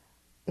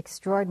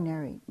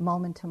 extraordinary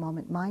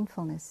moment-to-moment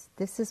mindfulness.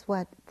 This is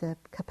what the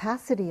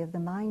capacity of the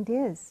mind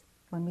is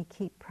when we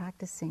keep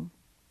practicing.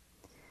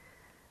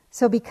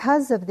 So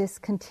because of this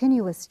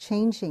continuous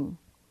changing,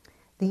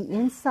 the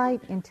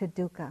insight into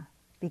dukkha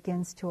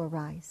begins to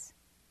arise.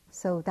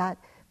 So that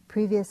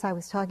previous I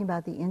was talking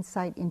about the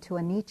insight into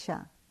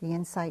anicca, the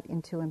insight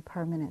into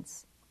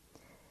impermanence.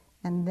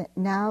 And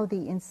now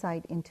the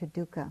insight into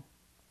dukkha.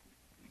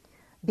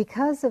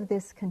 Because of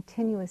this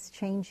continuous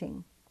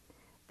changing,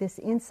 this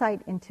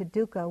insight into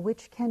dukkha,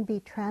 which can be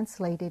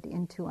translated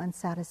into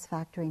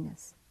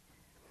unsatisfactoriness,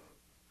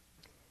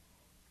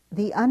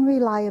 the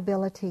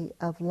unreliability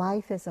of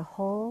life as a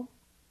whole,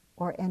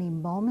 or any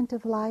moment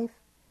of life,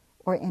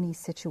 or any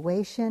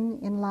situation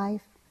in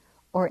life,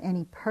 or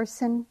any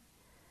person,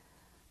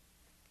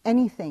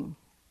 anything,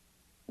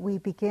 we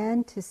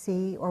begin to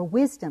see, or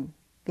wisdom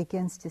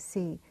begins to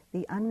see,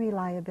 the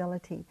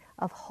unreliability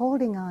of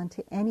holding on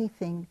to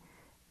anything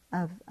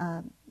of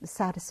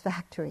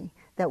satisfactory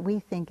that we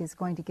think is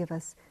going to give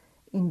us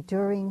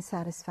enduring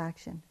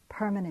satisfaction,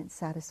 permanent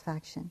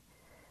satisfaction.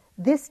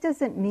 This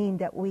doesn't mean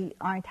that we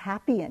aren't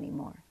happy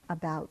anymore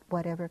about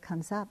whatever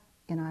comes up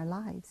in our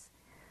lives,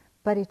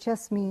 but it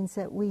just means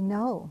that we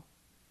know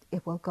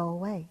it will go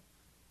away.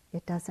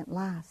 It doesn't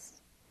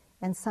last.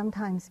 And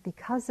sometimes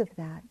because of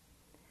that,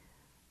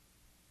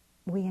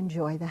 we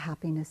enjoy the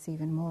happiness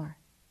even more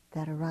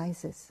that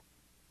arises.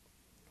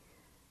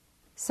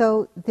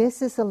 So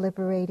this is a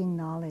liberating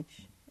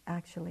knowledge,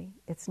 actually.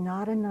 It's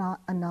not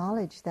a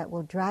knowledge that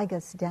will drag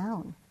us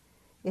down.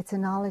 It's a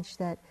knowledge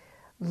that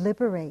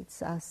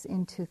liberates us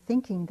into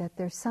thinking that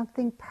there's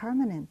something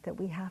permanent that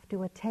we have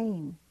to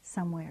attain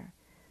somewhere,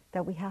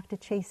 that we have to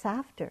chase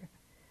after,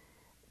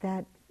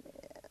 that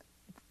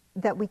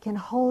we can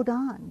hold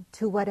on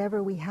to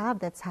whatever we have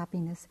that's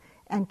happiness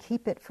and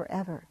keep it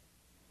forever.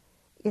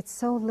 It's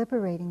so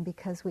liberating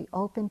because we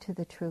open to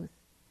the truth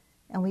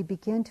and we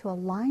begin to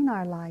align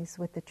our lives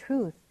with the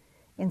truth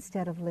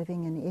instead of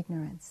living in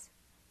ignorance.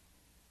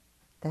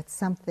 That's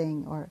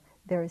something, or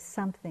there is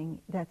something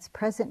that's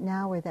present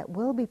now or that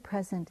will be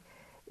present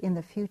in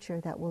the future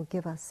that will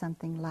give us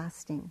something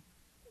lasting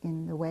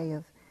in the way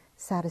of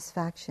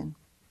satisfaction.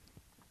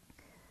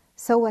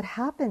 So what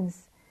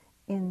happens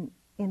in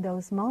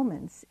those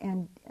moments,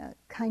 and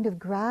kind of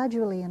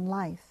gradually in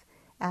life,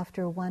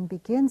 after one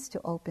begins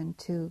to open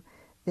to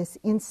this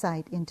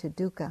insight into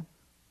dukkha,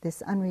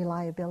 this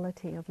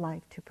unreliability of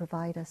life to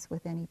provide us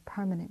with any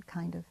permanent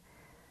kind of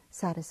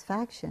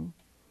satisfaction,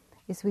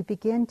 is we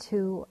begin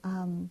to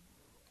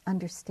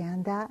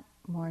understand that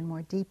more and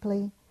more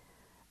deeply.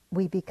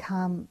 We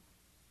become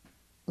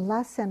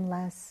less and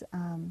less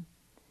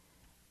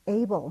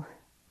able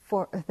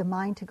for the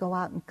mind to go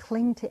out and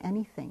cling to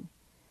anything,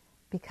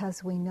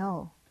 because we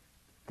know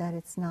that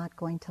it's not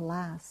going to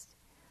last.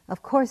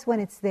 Of course, when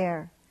it's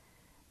there,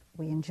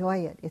 we enjoy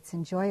it. It's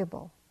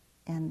enjoyable,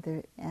 and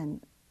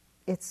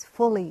it's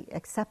fully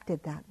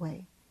accepted that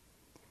way.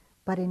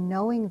 But in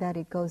knowing that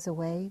it goes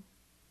away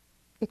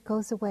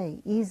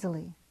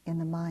easily in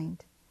the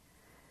mind.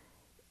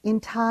 In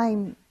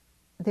time,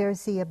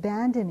 there's the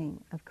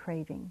abandoning of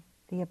craving,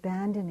 the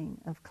abandoning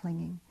of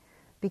clinging,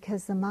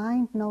 because the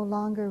mind no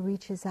longer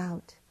reaches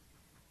out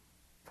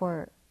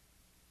for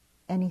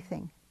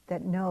anything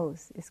that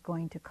knows is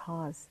going to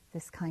cause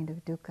this kind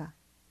of dukkha.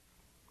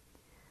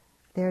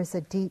 There's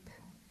a deep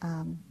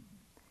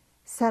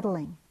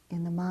settling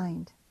in the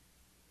mind.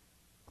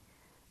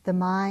 The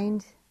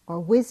mind, or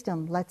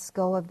wisdom, lets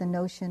go of the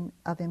notion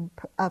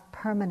of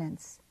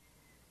permanence.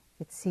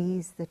 It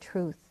sees the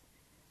truth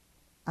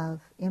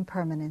of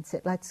impermanence.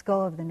 It lets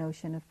go of the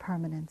notion of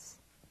permanence.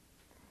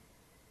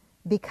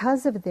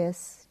 Because of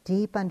this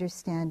deep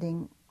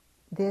understanding,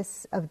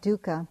 this of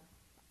dukkha,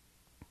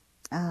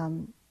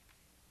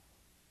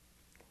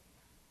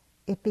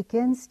 it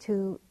begins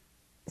to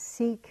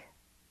seek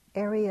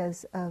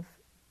areas of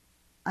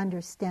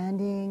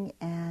understanding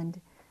and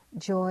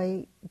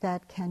joy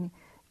that can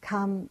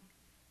come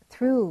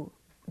through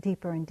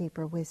deeper and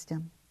deeper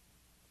wisdom.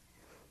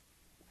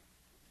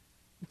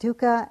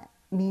 Dukkha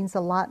means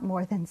a lot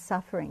more than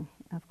suffering,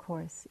 of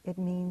course. It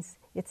means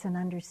it's an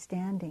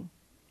understanding.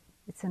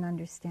 It's an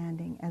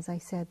understanding, as I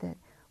said, that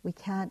we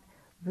can't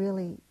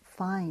really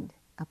find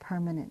a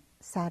permanent,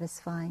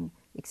 satisfying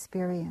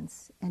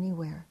experience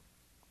anywhere.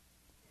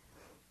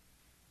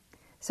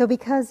 So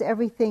because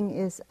everything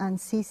is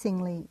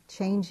unceasingly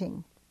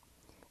changing,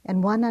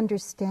 and one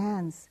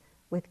understands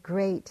with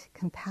great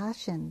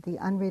compassion the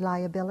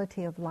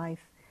unreliability of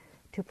life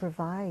to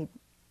provide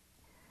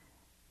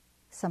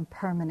some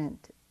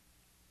permanent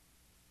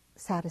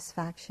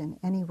satisfaction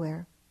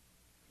anywhere,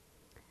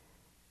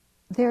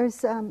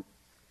 there's a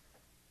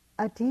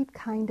deep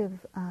kind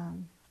of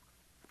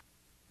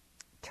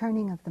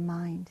turning of the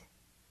mind.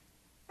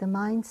 The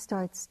mind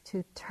starts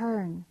to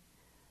turn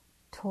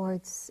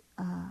towards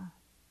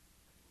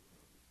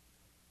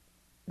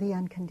the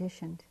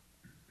unconditioned.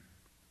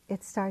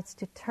 It starts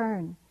to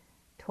turn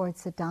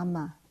towards the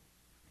Dhamma,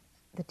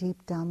 the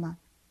deep Dhamma.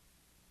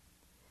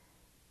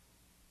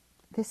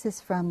 This is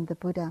from the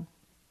Buddha.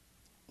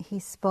 He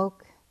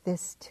spoke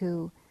this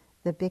to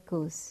the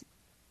bhikkhus,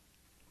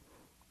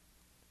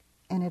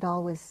 and it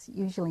always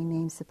usually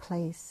names the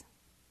place.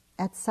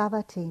 At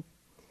Savatthi,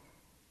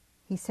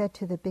 he said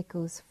to the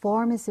bhikkhus,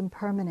 form is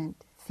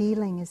impermanent,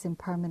 feeling is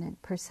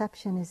impermanent,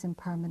 perception is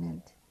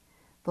impermanent,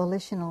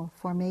 volitional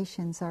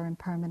formations are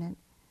impermanent,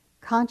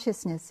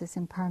 consciousness is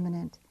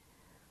impermanent.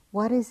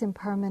 What is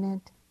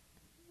impermanent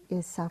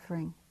is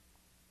suffering.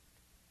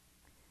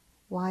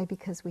 Why?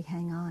 Because we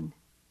hang on.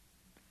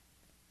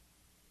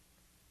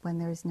 When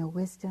there is no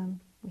wisdom,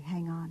 we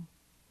hang on.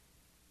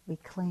 We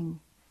cling.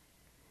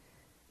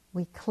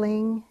 We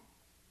cling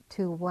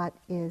to what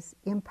is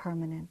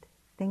impermanent,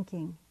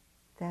 thinking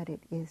that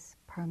it is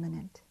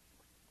permanent.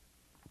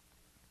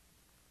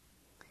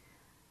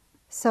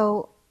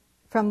 So,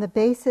 from the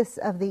basis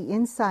of the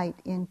insight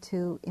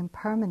into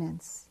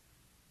impermanence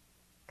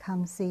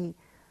comes the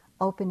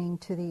opening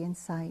to the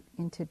insight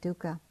into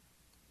dukkha.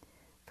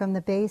 From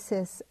the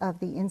basis of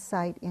the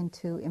insight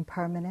into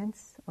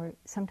impermanence, or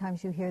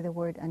sometimes you hear the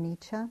word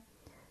anicca,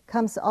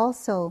 comes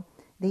also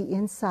the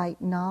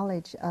insight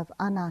knowledge of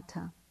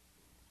anatta.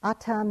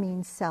 Atta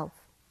means self,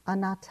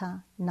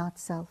 anatta, not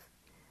self.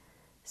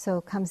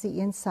 So comes the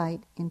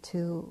insight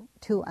into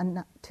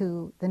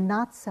the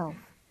not self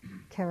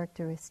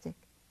characteristic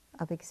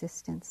of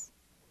existence.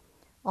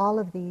 All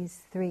of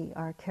these three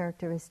are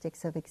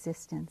characteristics of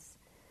existence.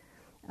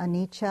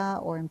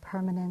 Anicca, or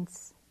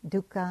impermanence,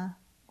 dukkha,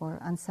 or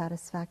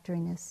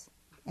unsatisfactoriness,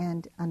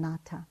 and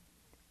anatta,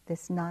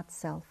 this not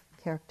self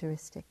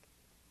characteristic.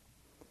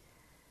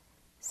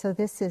 So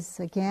this is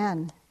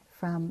again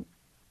from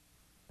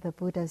the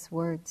Buddha's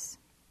words.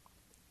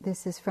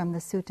 This is from the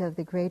Sutta of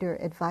the Greater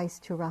Advice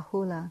to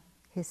Rahula,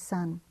 his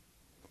son.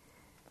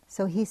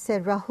 So he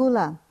said,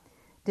 Rahula,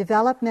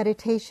 develop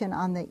meditation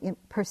on the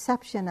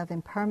perception of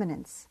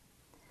impermanence.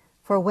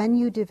 For when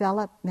you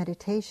develop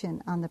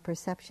meditation on the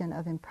perception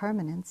of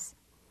impermanence,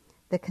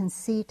 the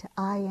conceit,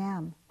 I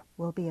am,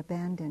 will be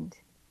abandoned.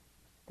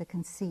 The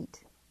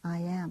conceit, I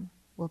am,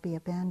 will be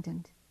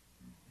abandoned.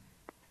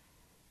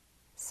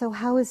 So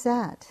how is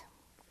that?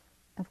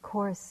 Of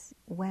course,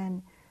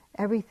 when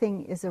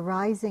everything is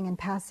arising and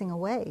passing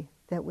away,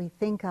 that we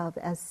think of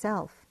as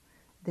self,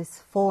 this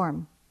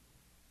form,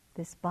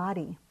 this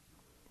body,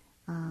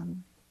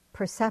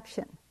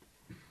 perception,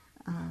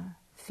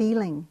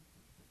 feeling,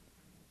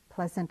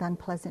 pleasant,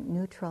 unpleasant,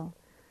 neutral,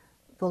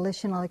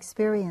 volitional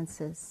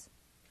experiences,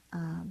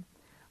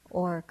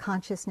 or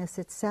consciousness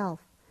itself.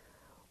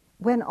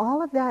 When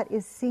all of that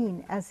is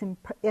seen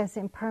as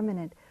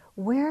impermanent,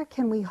 where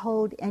can we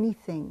hold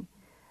anything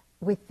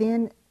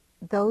within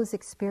those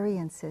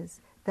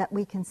experiences that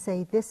we can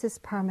say, this is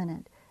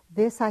permanent,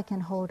 this I can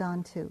hold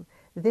on to,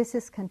 this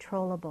is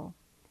controllable?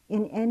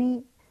 In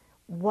any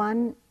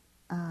one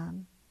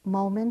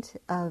moment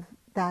of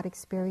that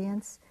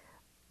experience,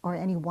 or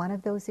any one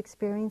of those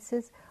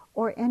experiences,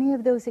 or any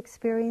of those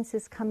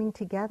experiences coming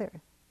together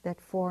that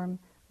form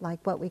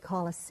like what we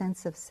call a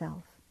sense of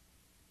self.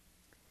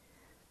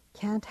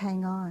 Can't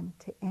hang on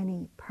to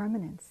any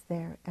permanence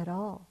there at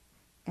all,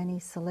 any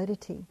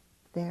solidity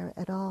there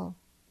at all.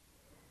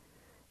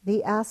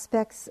 The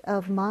aspects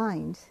of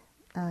mind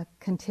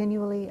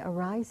continually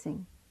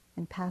arising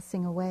and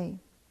passing away.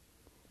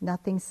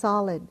 Nothing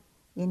solid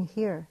in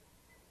here.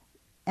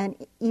 And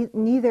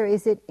neither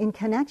is it in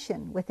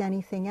connection with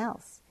anything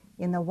else.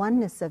 In the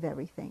oneness of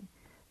everything,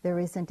 there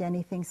isn't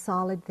anything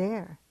solid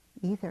there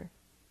either.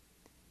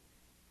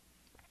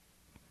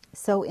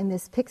 So in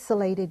this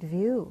pixelated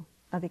view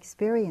of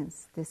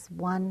experience, this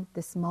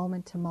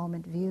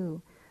moment-to-moment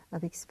view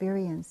of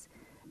experience,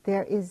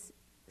 there is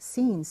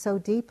seen so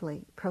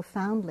deeply,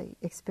 profoundly,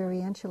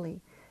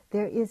 experientially,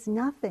 there is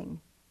nothing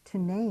to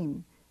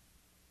name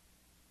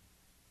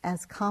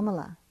as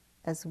Kamala,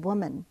 as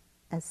woman,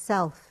 as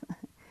self.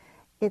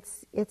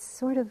 It's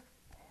sort of,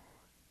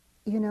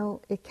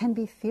 it can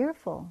be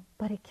fearful,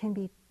 but it can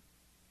be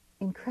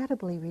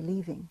incredibly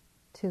relieving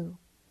too.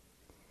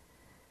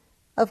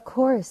 Of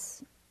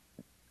course,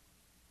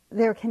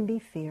 there can be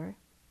fear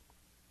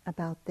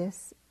about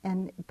this,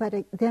 but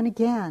then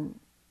again,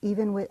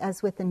 even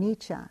as with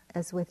anicca,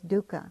 as with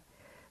dukkha,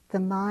 the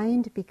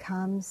mind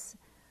becomes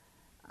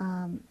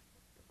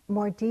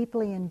more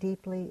deeply and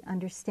deeply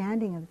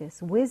understanding of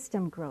this.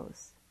 Wisdom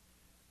grows.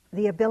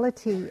 The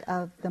ability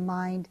of the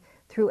mind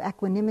through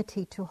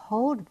equanimity to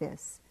hold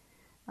this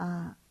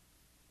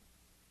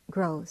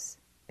grows,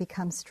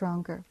 becomes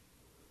stronger.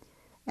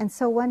 And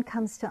so one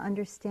comes to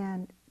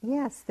understand,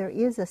 yes, there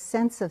is a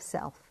sense of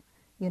self.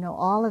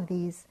 All of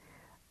these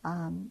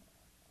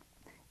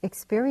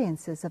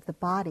experiences of the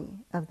body,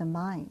 of the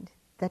mind,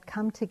 that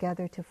come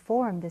together to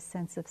form this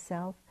sense of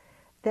self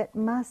that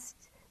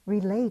must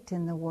relate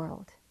in the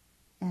world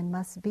and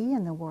must be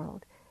in the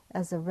world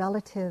as a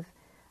relative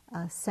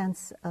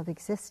sense of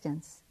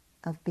existence,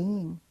 of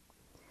being.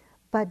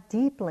 But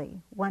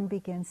deeply, one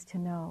begins to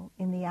know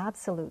in the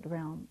absolute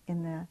realm,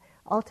 in the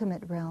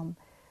ultimate realm,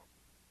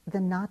 the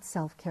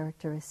not-self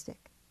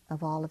characteristic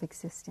of all of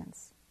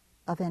existence,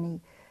 of any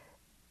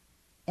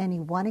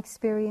one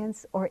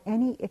experience or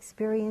any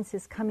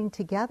experiences coming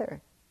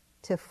together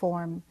to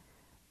form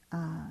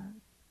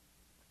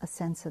a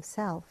sense of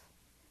self.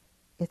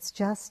 It's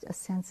just a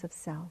sense of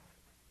self.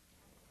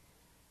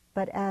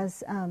 But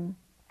as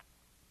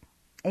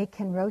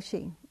Aitken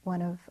Roshi,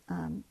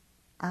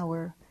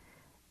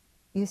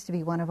 used to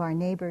be one of our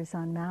neighbors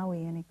on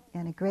Maui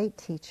and a great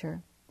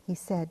teacher, he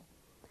said,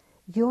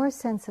 your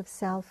sense of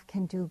self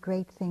can do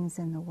great things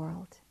in the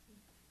world.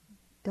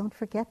 Don't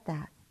forget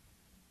that.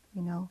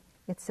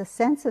 It's a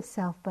sense of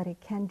self, but it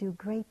can do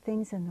great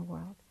things in the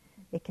world.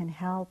 It can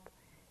help.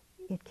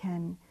 It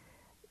can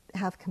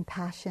have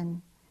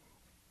compassion.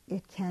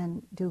 It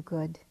can do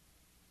good.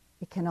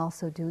 It can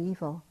also do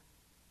evil.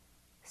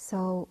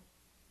 So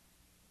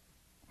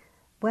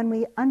when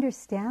we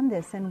understand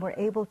this and we're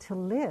able to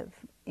live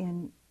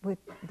with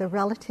the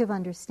relative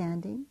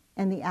understanding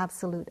and the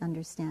absolute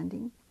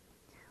understanding,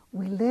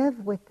 we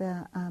live with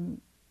the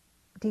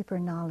deeper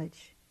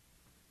knowledge.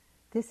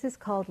 This is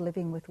called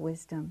living with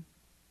wisdom.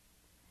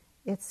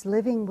 It's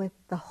living with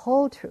the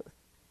whole truth,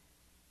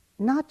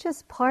 not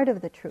just part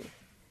of the truth,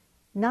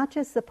 not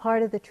just the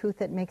part of the truth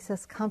that makes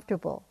us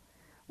comfortable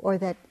or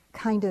that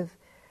kind of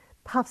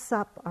puffs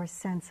up our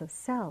sense of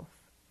self,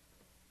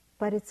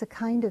 but it's a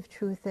kind of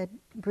truth that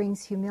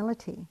brings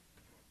humility,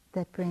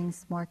 that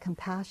brings more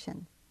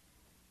compassion,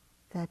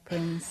 that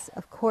brings,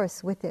 of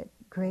course, with it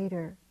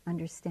greater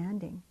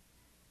understanding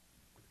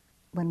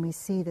when we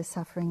see the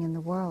suffering in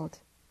the world.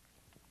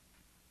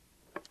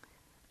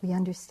 We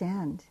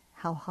understand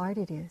how hard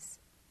it is.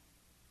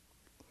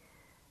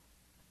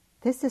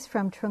 This is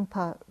from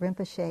Trungpa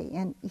Rinpoche,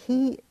 and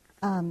he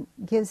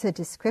gives a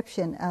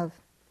description of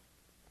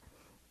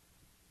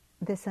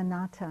this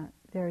anatta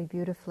very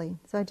beautifully.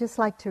 So I'd just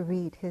like to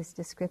read his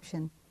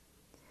description.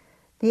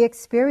 The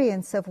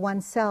experience of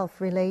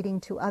oneself relating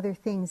to other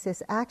things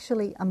is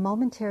actually a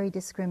momentary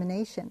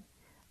discrimination,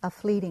 a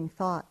fleeting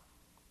thought.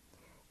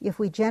 If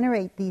we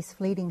generate these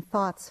fleeting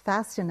thoughts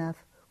fast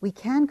enough, we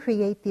can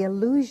create the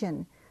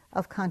illusion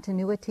of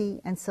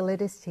continuity and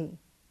solidity,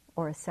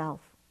 or a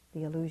self,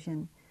 the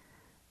illusion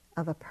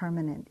of a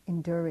permanent,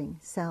 enduring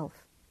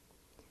self.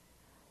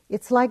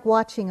 It's like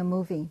watching a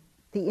movie.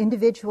 The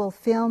individual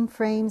film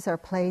frames are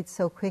played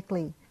so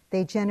quickly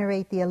They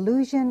generate the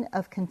illusion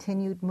of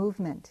continued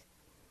movement.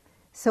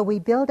 So we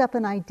build up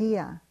an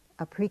idea,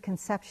 a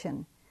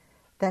preconception,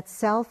 that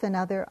self and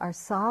other are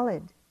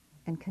solid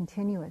and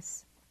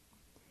continuous.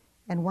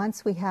 And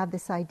once we have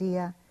this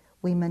idea,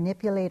 we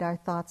manipulate our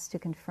thoughts to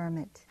confirm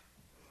it.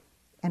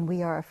 And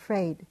we are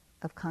afraid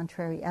of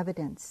contrary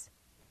evidence.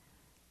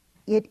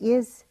 It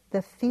is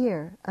the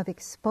fear of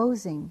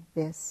exposing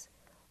this,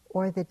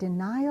 or the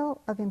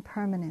denial of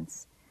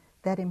impermanence,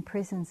 that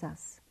imprisons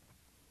us.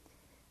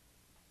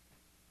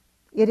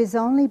 It is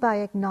only by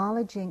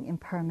acknowledging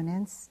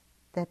impermanence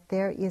that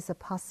there is a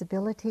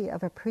possibility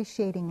of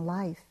appreciating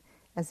life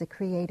as a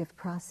creative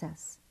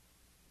process.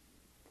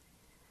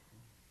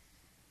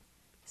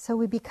 So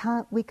we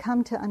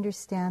come to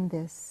understand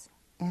this,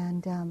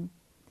 and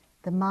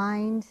the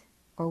mind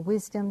or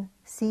wisdom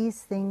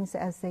sees things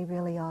as they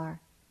really are.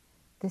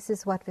 This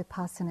is what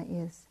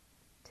Vipassana is,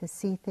 to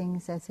see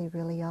things as they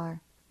really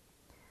are.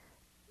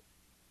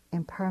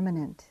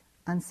 Impermanent,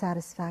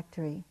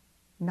 unsatisfactory,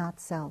 not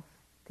self.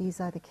 These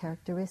are the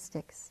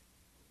characteristics.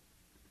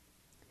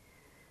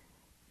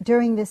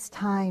 During this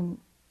time,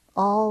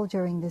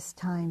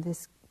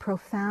 this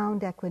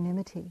profound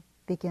equanimity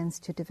begins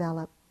to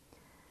develop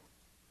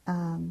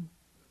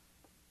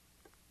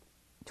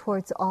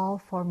towards all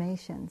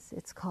formations.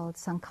 It's called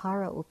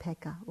sankhara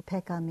upekkha.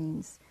 Upekkha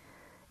means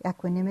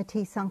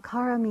equanimity.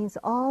 Sankhara means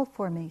all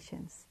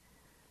formations.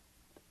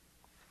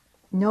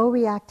 No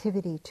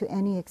reactivity to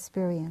any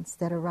experience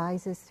that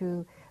arises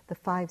through the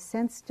 5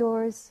 sense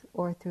doors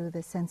or through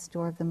the sense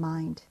door of the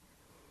mind.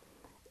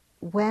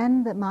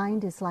 When the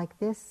mind is like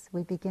this,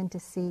 we begin to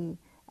see,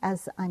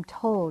 as I'm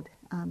told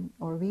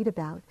or read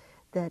about,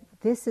 that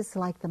this is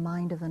like the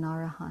mind of an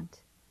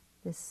arahant.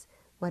 This,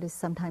 what is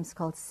sometimes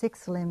called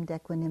 6-limbed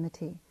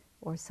equanimity,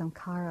 or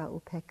sankhara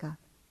upekkha.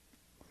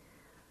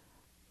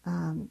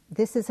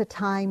 This is a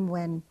time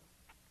when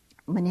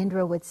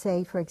Munindra would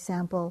say, for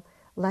example,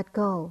 let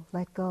go,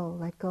 let go,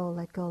 let go,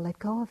 let go, let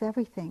go of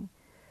everything.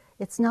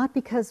 It's not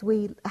because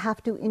we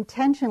have to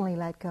intentionally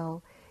let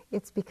go,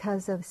 it's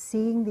because of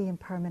seeing the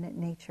impermanent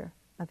nature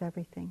of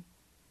everything.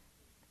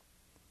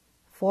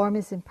 Form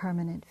is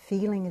impermanent,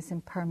 feeling is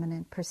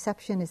impermanent,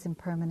 perception is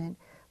impermanent,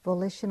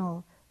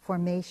 volitional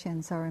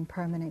formations are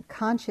impermanent,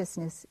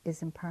 consciousness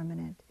is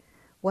impermanent.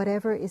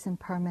 Whatever is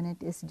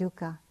impermanent is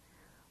dukkha.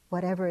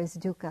 Whatever is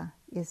dukkha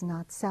is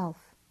not self,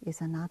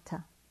 is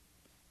anatta.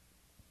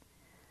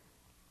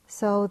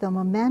 So the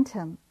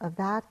momentum of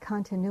that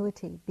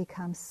continuity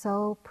becomes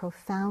so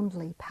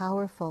profoundly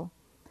powerful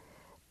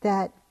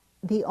that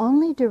the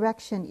only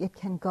direction it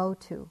can go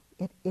to,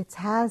 it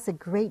has a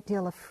great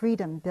deal of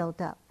freedom built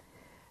up.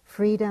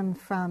 Freedom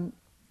from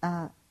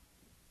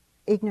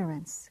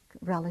ignorance,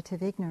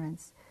 relative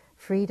ignorance,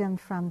 freedom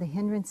from the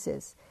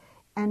hindrances.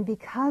 And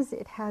because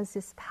it has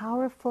this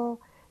powerful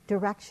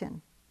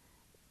direction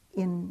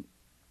in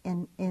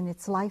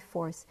its life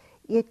force,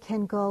 it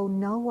can go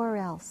nowhere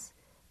else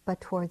but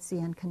towards the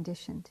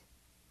unconditioned.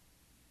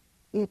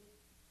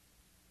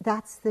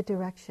 That's the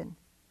direction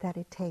that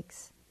it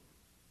takes.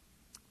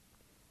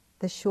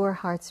 The sure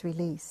heart's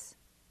release.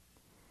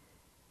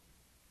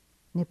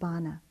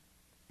 Nibbana.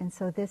 And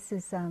so this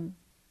is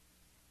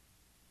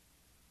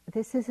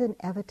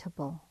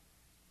inevitable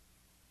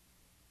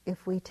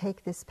if we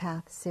take this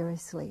path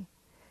seriously.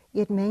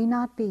 It may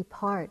not be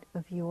part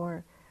of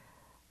your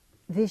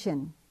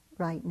vision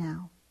right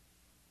now,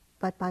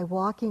 but by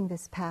walking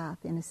this path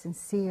in a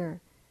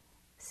sincere,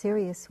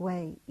 serious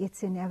way,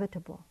 it's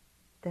inevitable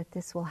that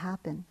this will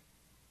happen.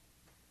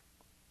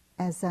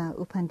 As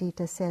U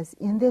Pandita says,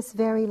 in this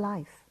very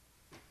life,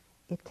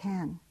 it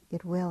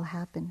will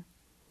happen.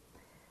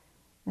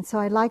 And so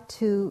I'd like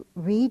to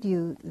read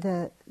you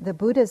the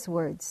Buddha's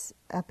words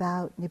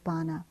about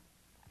Nibbana,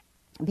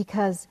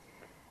 because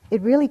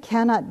it really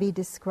cannot be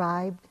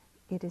described,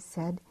 it is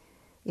said.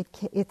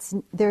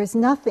 There is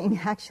nothing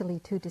actually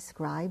to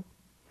describe.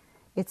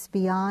 It's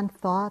beyond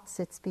thoughts,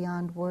 it's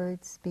beyond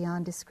words,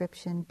 beyond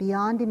description,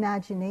 beyond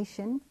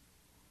imagination,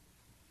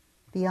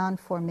 beyond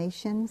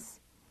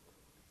formations,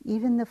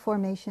 even the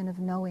formation of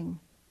knowing.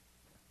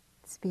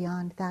 It's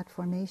beyond that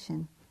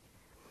formation.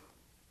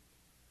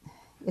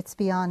 It's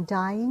beyond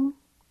dying,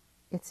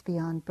 it's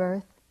beyond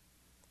birth,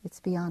 it's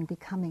beyond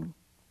becoming.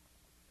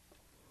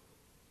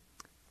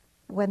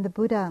 When the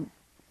Buddha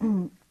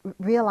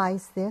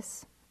realized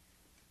this,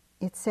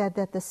 it said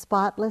that the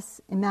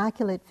spotless,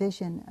 immaculate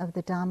vision of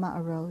the Dhamma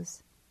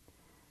arose.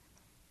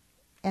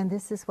 And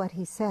this is what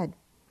he said.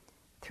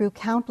 Through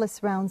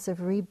countless rounds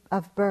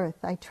of birth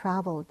I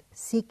traveled,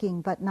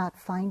 seeking but not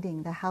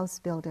finding the house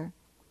builder.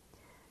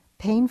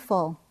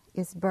 Painful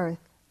is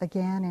birth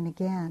again and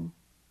again.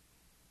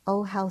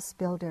 O house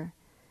builder,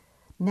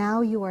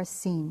 now you are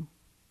seen.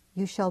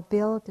 You shall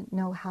build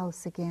no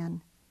house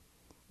again.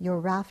 Your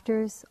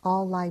rafters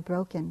all lie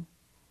broken.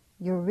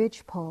 Your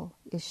ridgepole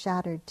is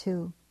shattered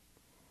too.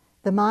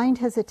 The mind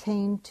has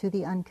attained to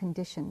the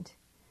unconditioned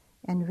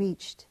and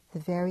reached the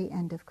very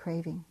end of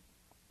craving.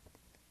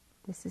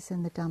 This is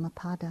in the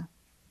Dhammapada.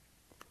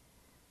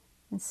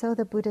 And so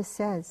the Buddha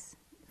says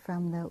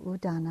from the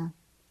Udana,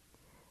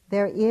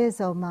 There is,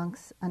 O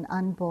monks, an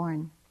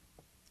unborn,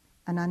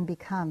 an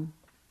unbecome,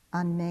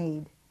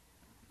 unmade,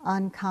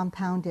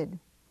 uncompounded.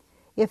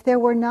 If there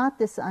were not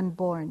this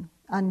unborn,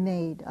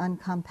 unmade,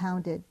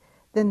 uncompounded,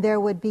 then there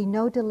would be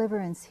no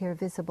deliverance here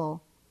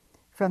visible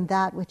from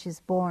that which is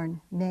born,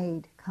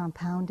 made,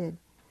 compounded.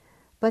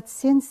 But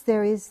since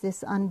there is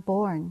this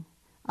unborn,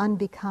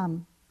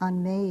 unbecome,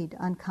 unmade,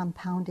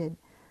 uncompounded,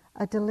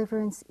 a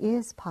deliverance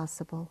is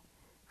possible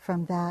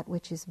from that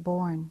which is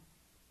born,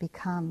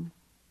 become,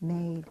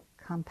 made,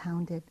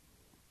 compounded.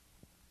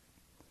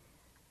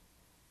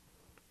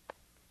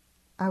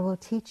 I will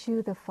teach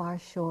you the far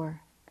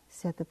shore,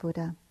 said the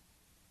Buddha,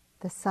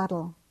 the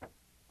subtle,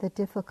 the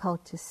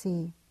difficult to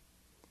see,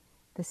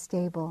 the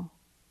stable,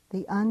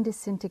 the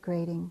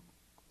undisintegrating,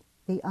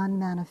 the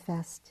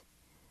unmanifest,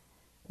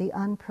 the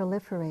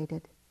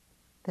unproliferated,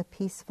 the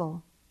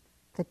peaceful,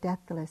 the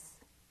deathless,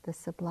 the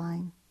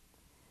sublime,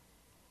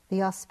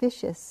 the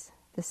auspicious,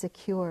 the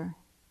secure,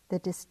 the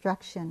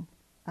destruction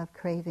of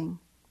craving,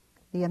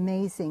 the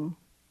amazing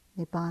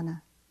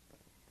nibbana,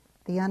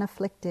 the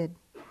unafflicted,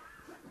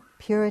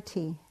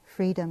 purity,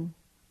 freedom,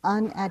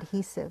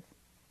 unadhesive,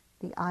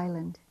 the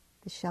island,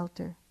 the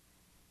shelter,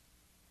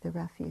 the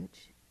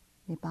refuge,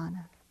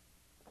 nibbana.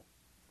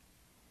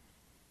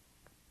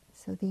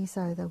 So these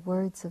are the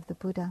words of the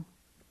Buddha,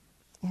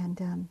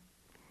 and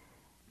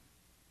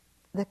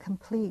the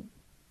complete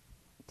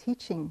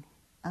teaching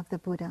of the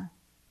Buddha.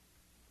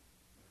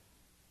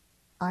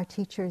 Our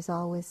teachers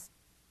always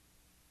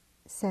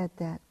said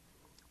that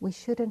we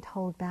shouldn't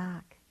hold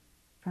back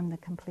from the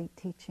complete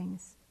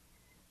teachings,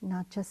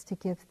 not just to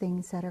give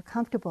things that are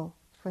comfortable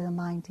for the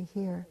mind to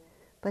hear,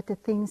 but the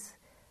things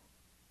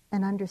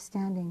and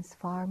understandings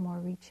far more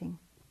reaching.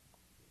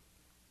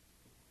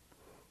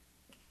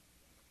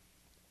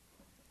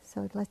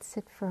 So let's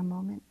sit for a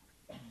moment.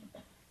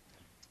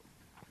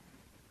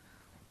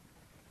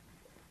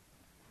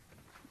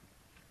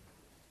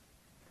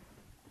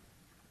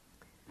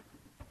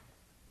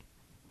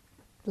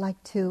 I'd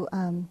like to,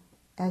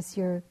 as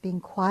you're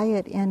being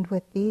quiet, end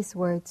with these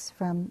words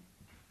from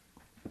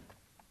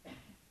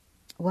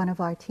one of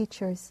our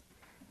teachers,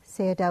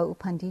 Sayadaw U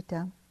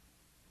Pandita,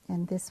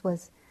 and this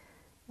was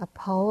a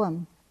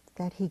poem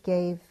that he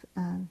gave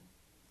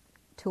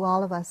to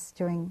all of us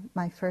during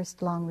my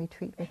first long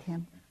retreat with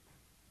him.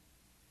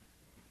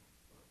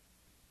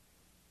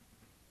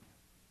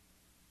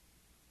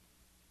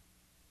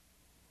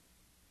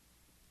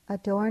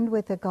 Adorned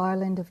with a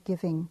garland of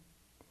giving,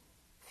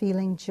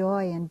 feeling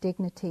joy and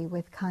dignity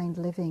with kind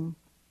living,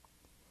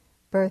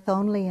 birth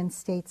only in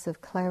states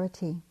of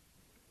clarity,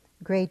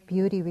 great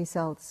beauty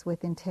results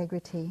with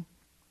integrity.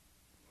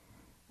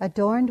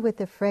 Adorned with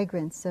the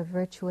fragrance of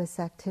virtuous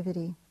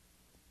activity,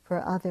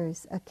 for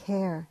others a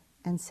care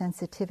and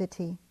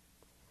sensitivity,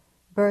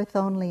 birth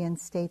only in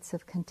states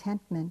of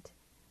contentment,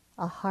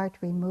 a heart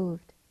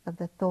removed of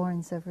the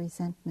thorns of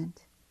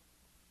resentment.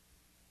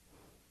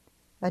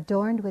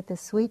 Adorned with the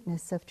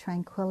sweetness of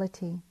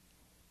tranquility,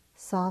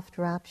 soft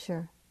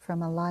rapture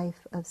from a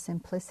life of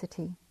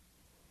simplicity,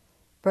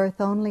 birth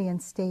only in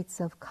states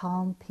of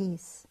calm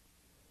peace,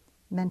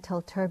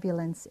 mental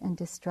turbulence and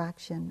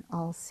distraction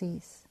all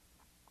cease.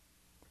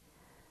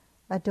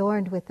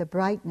 Adorned with the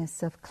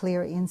brightness of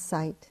clear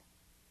insight,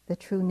 the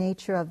true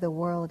nature of the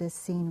world is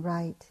seen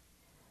right,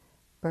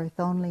 birth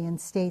only in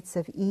states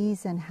of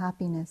ease and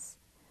happiness,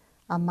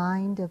 a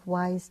mind of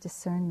wise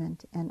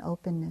discernment and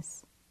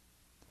openness.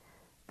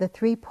 The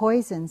three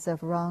poisons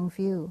of wrong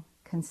view,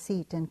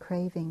 conceit and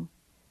craving,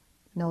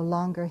 no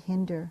longer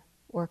hinder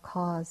or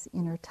cause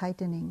inner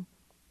tightening.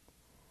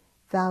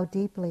 Vow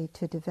deeply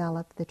to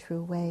develop the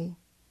true way,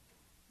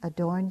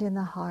 adorned in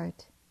the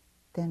heart,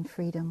 then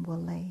freedom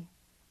will lay.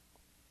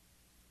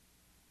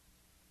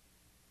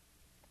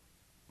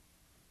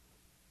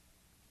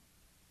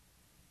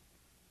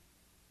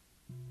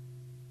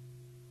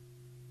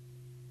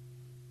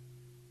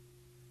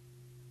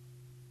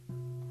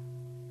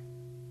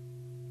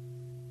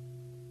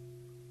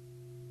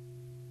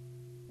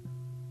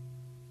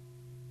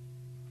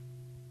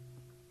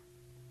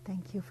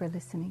 Thank you for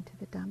listening to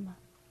the Dhamma.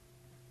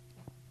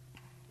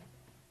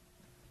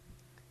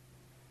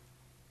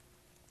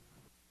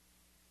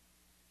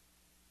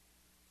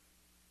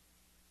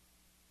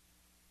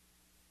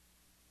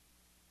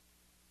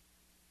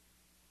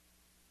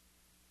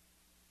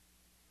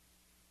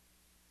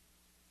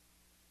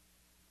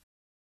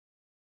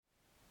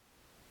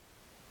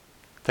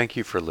 Thank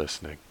you for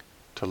listening.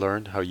 To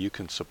learn how you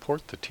can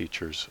support the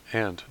teachers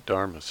and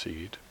Dharma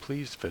Seed,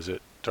 please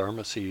visit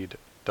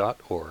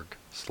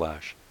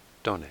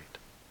dharmaseed.org/donate.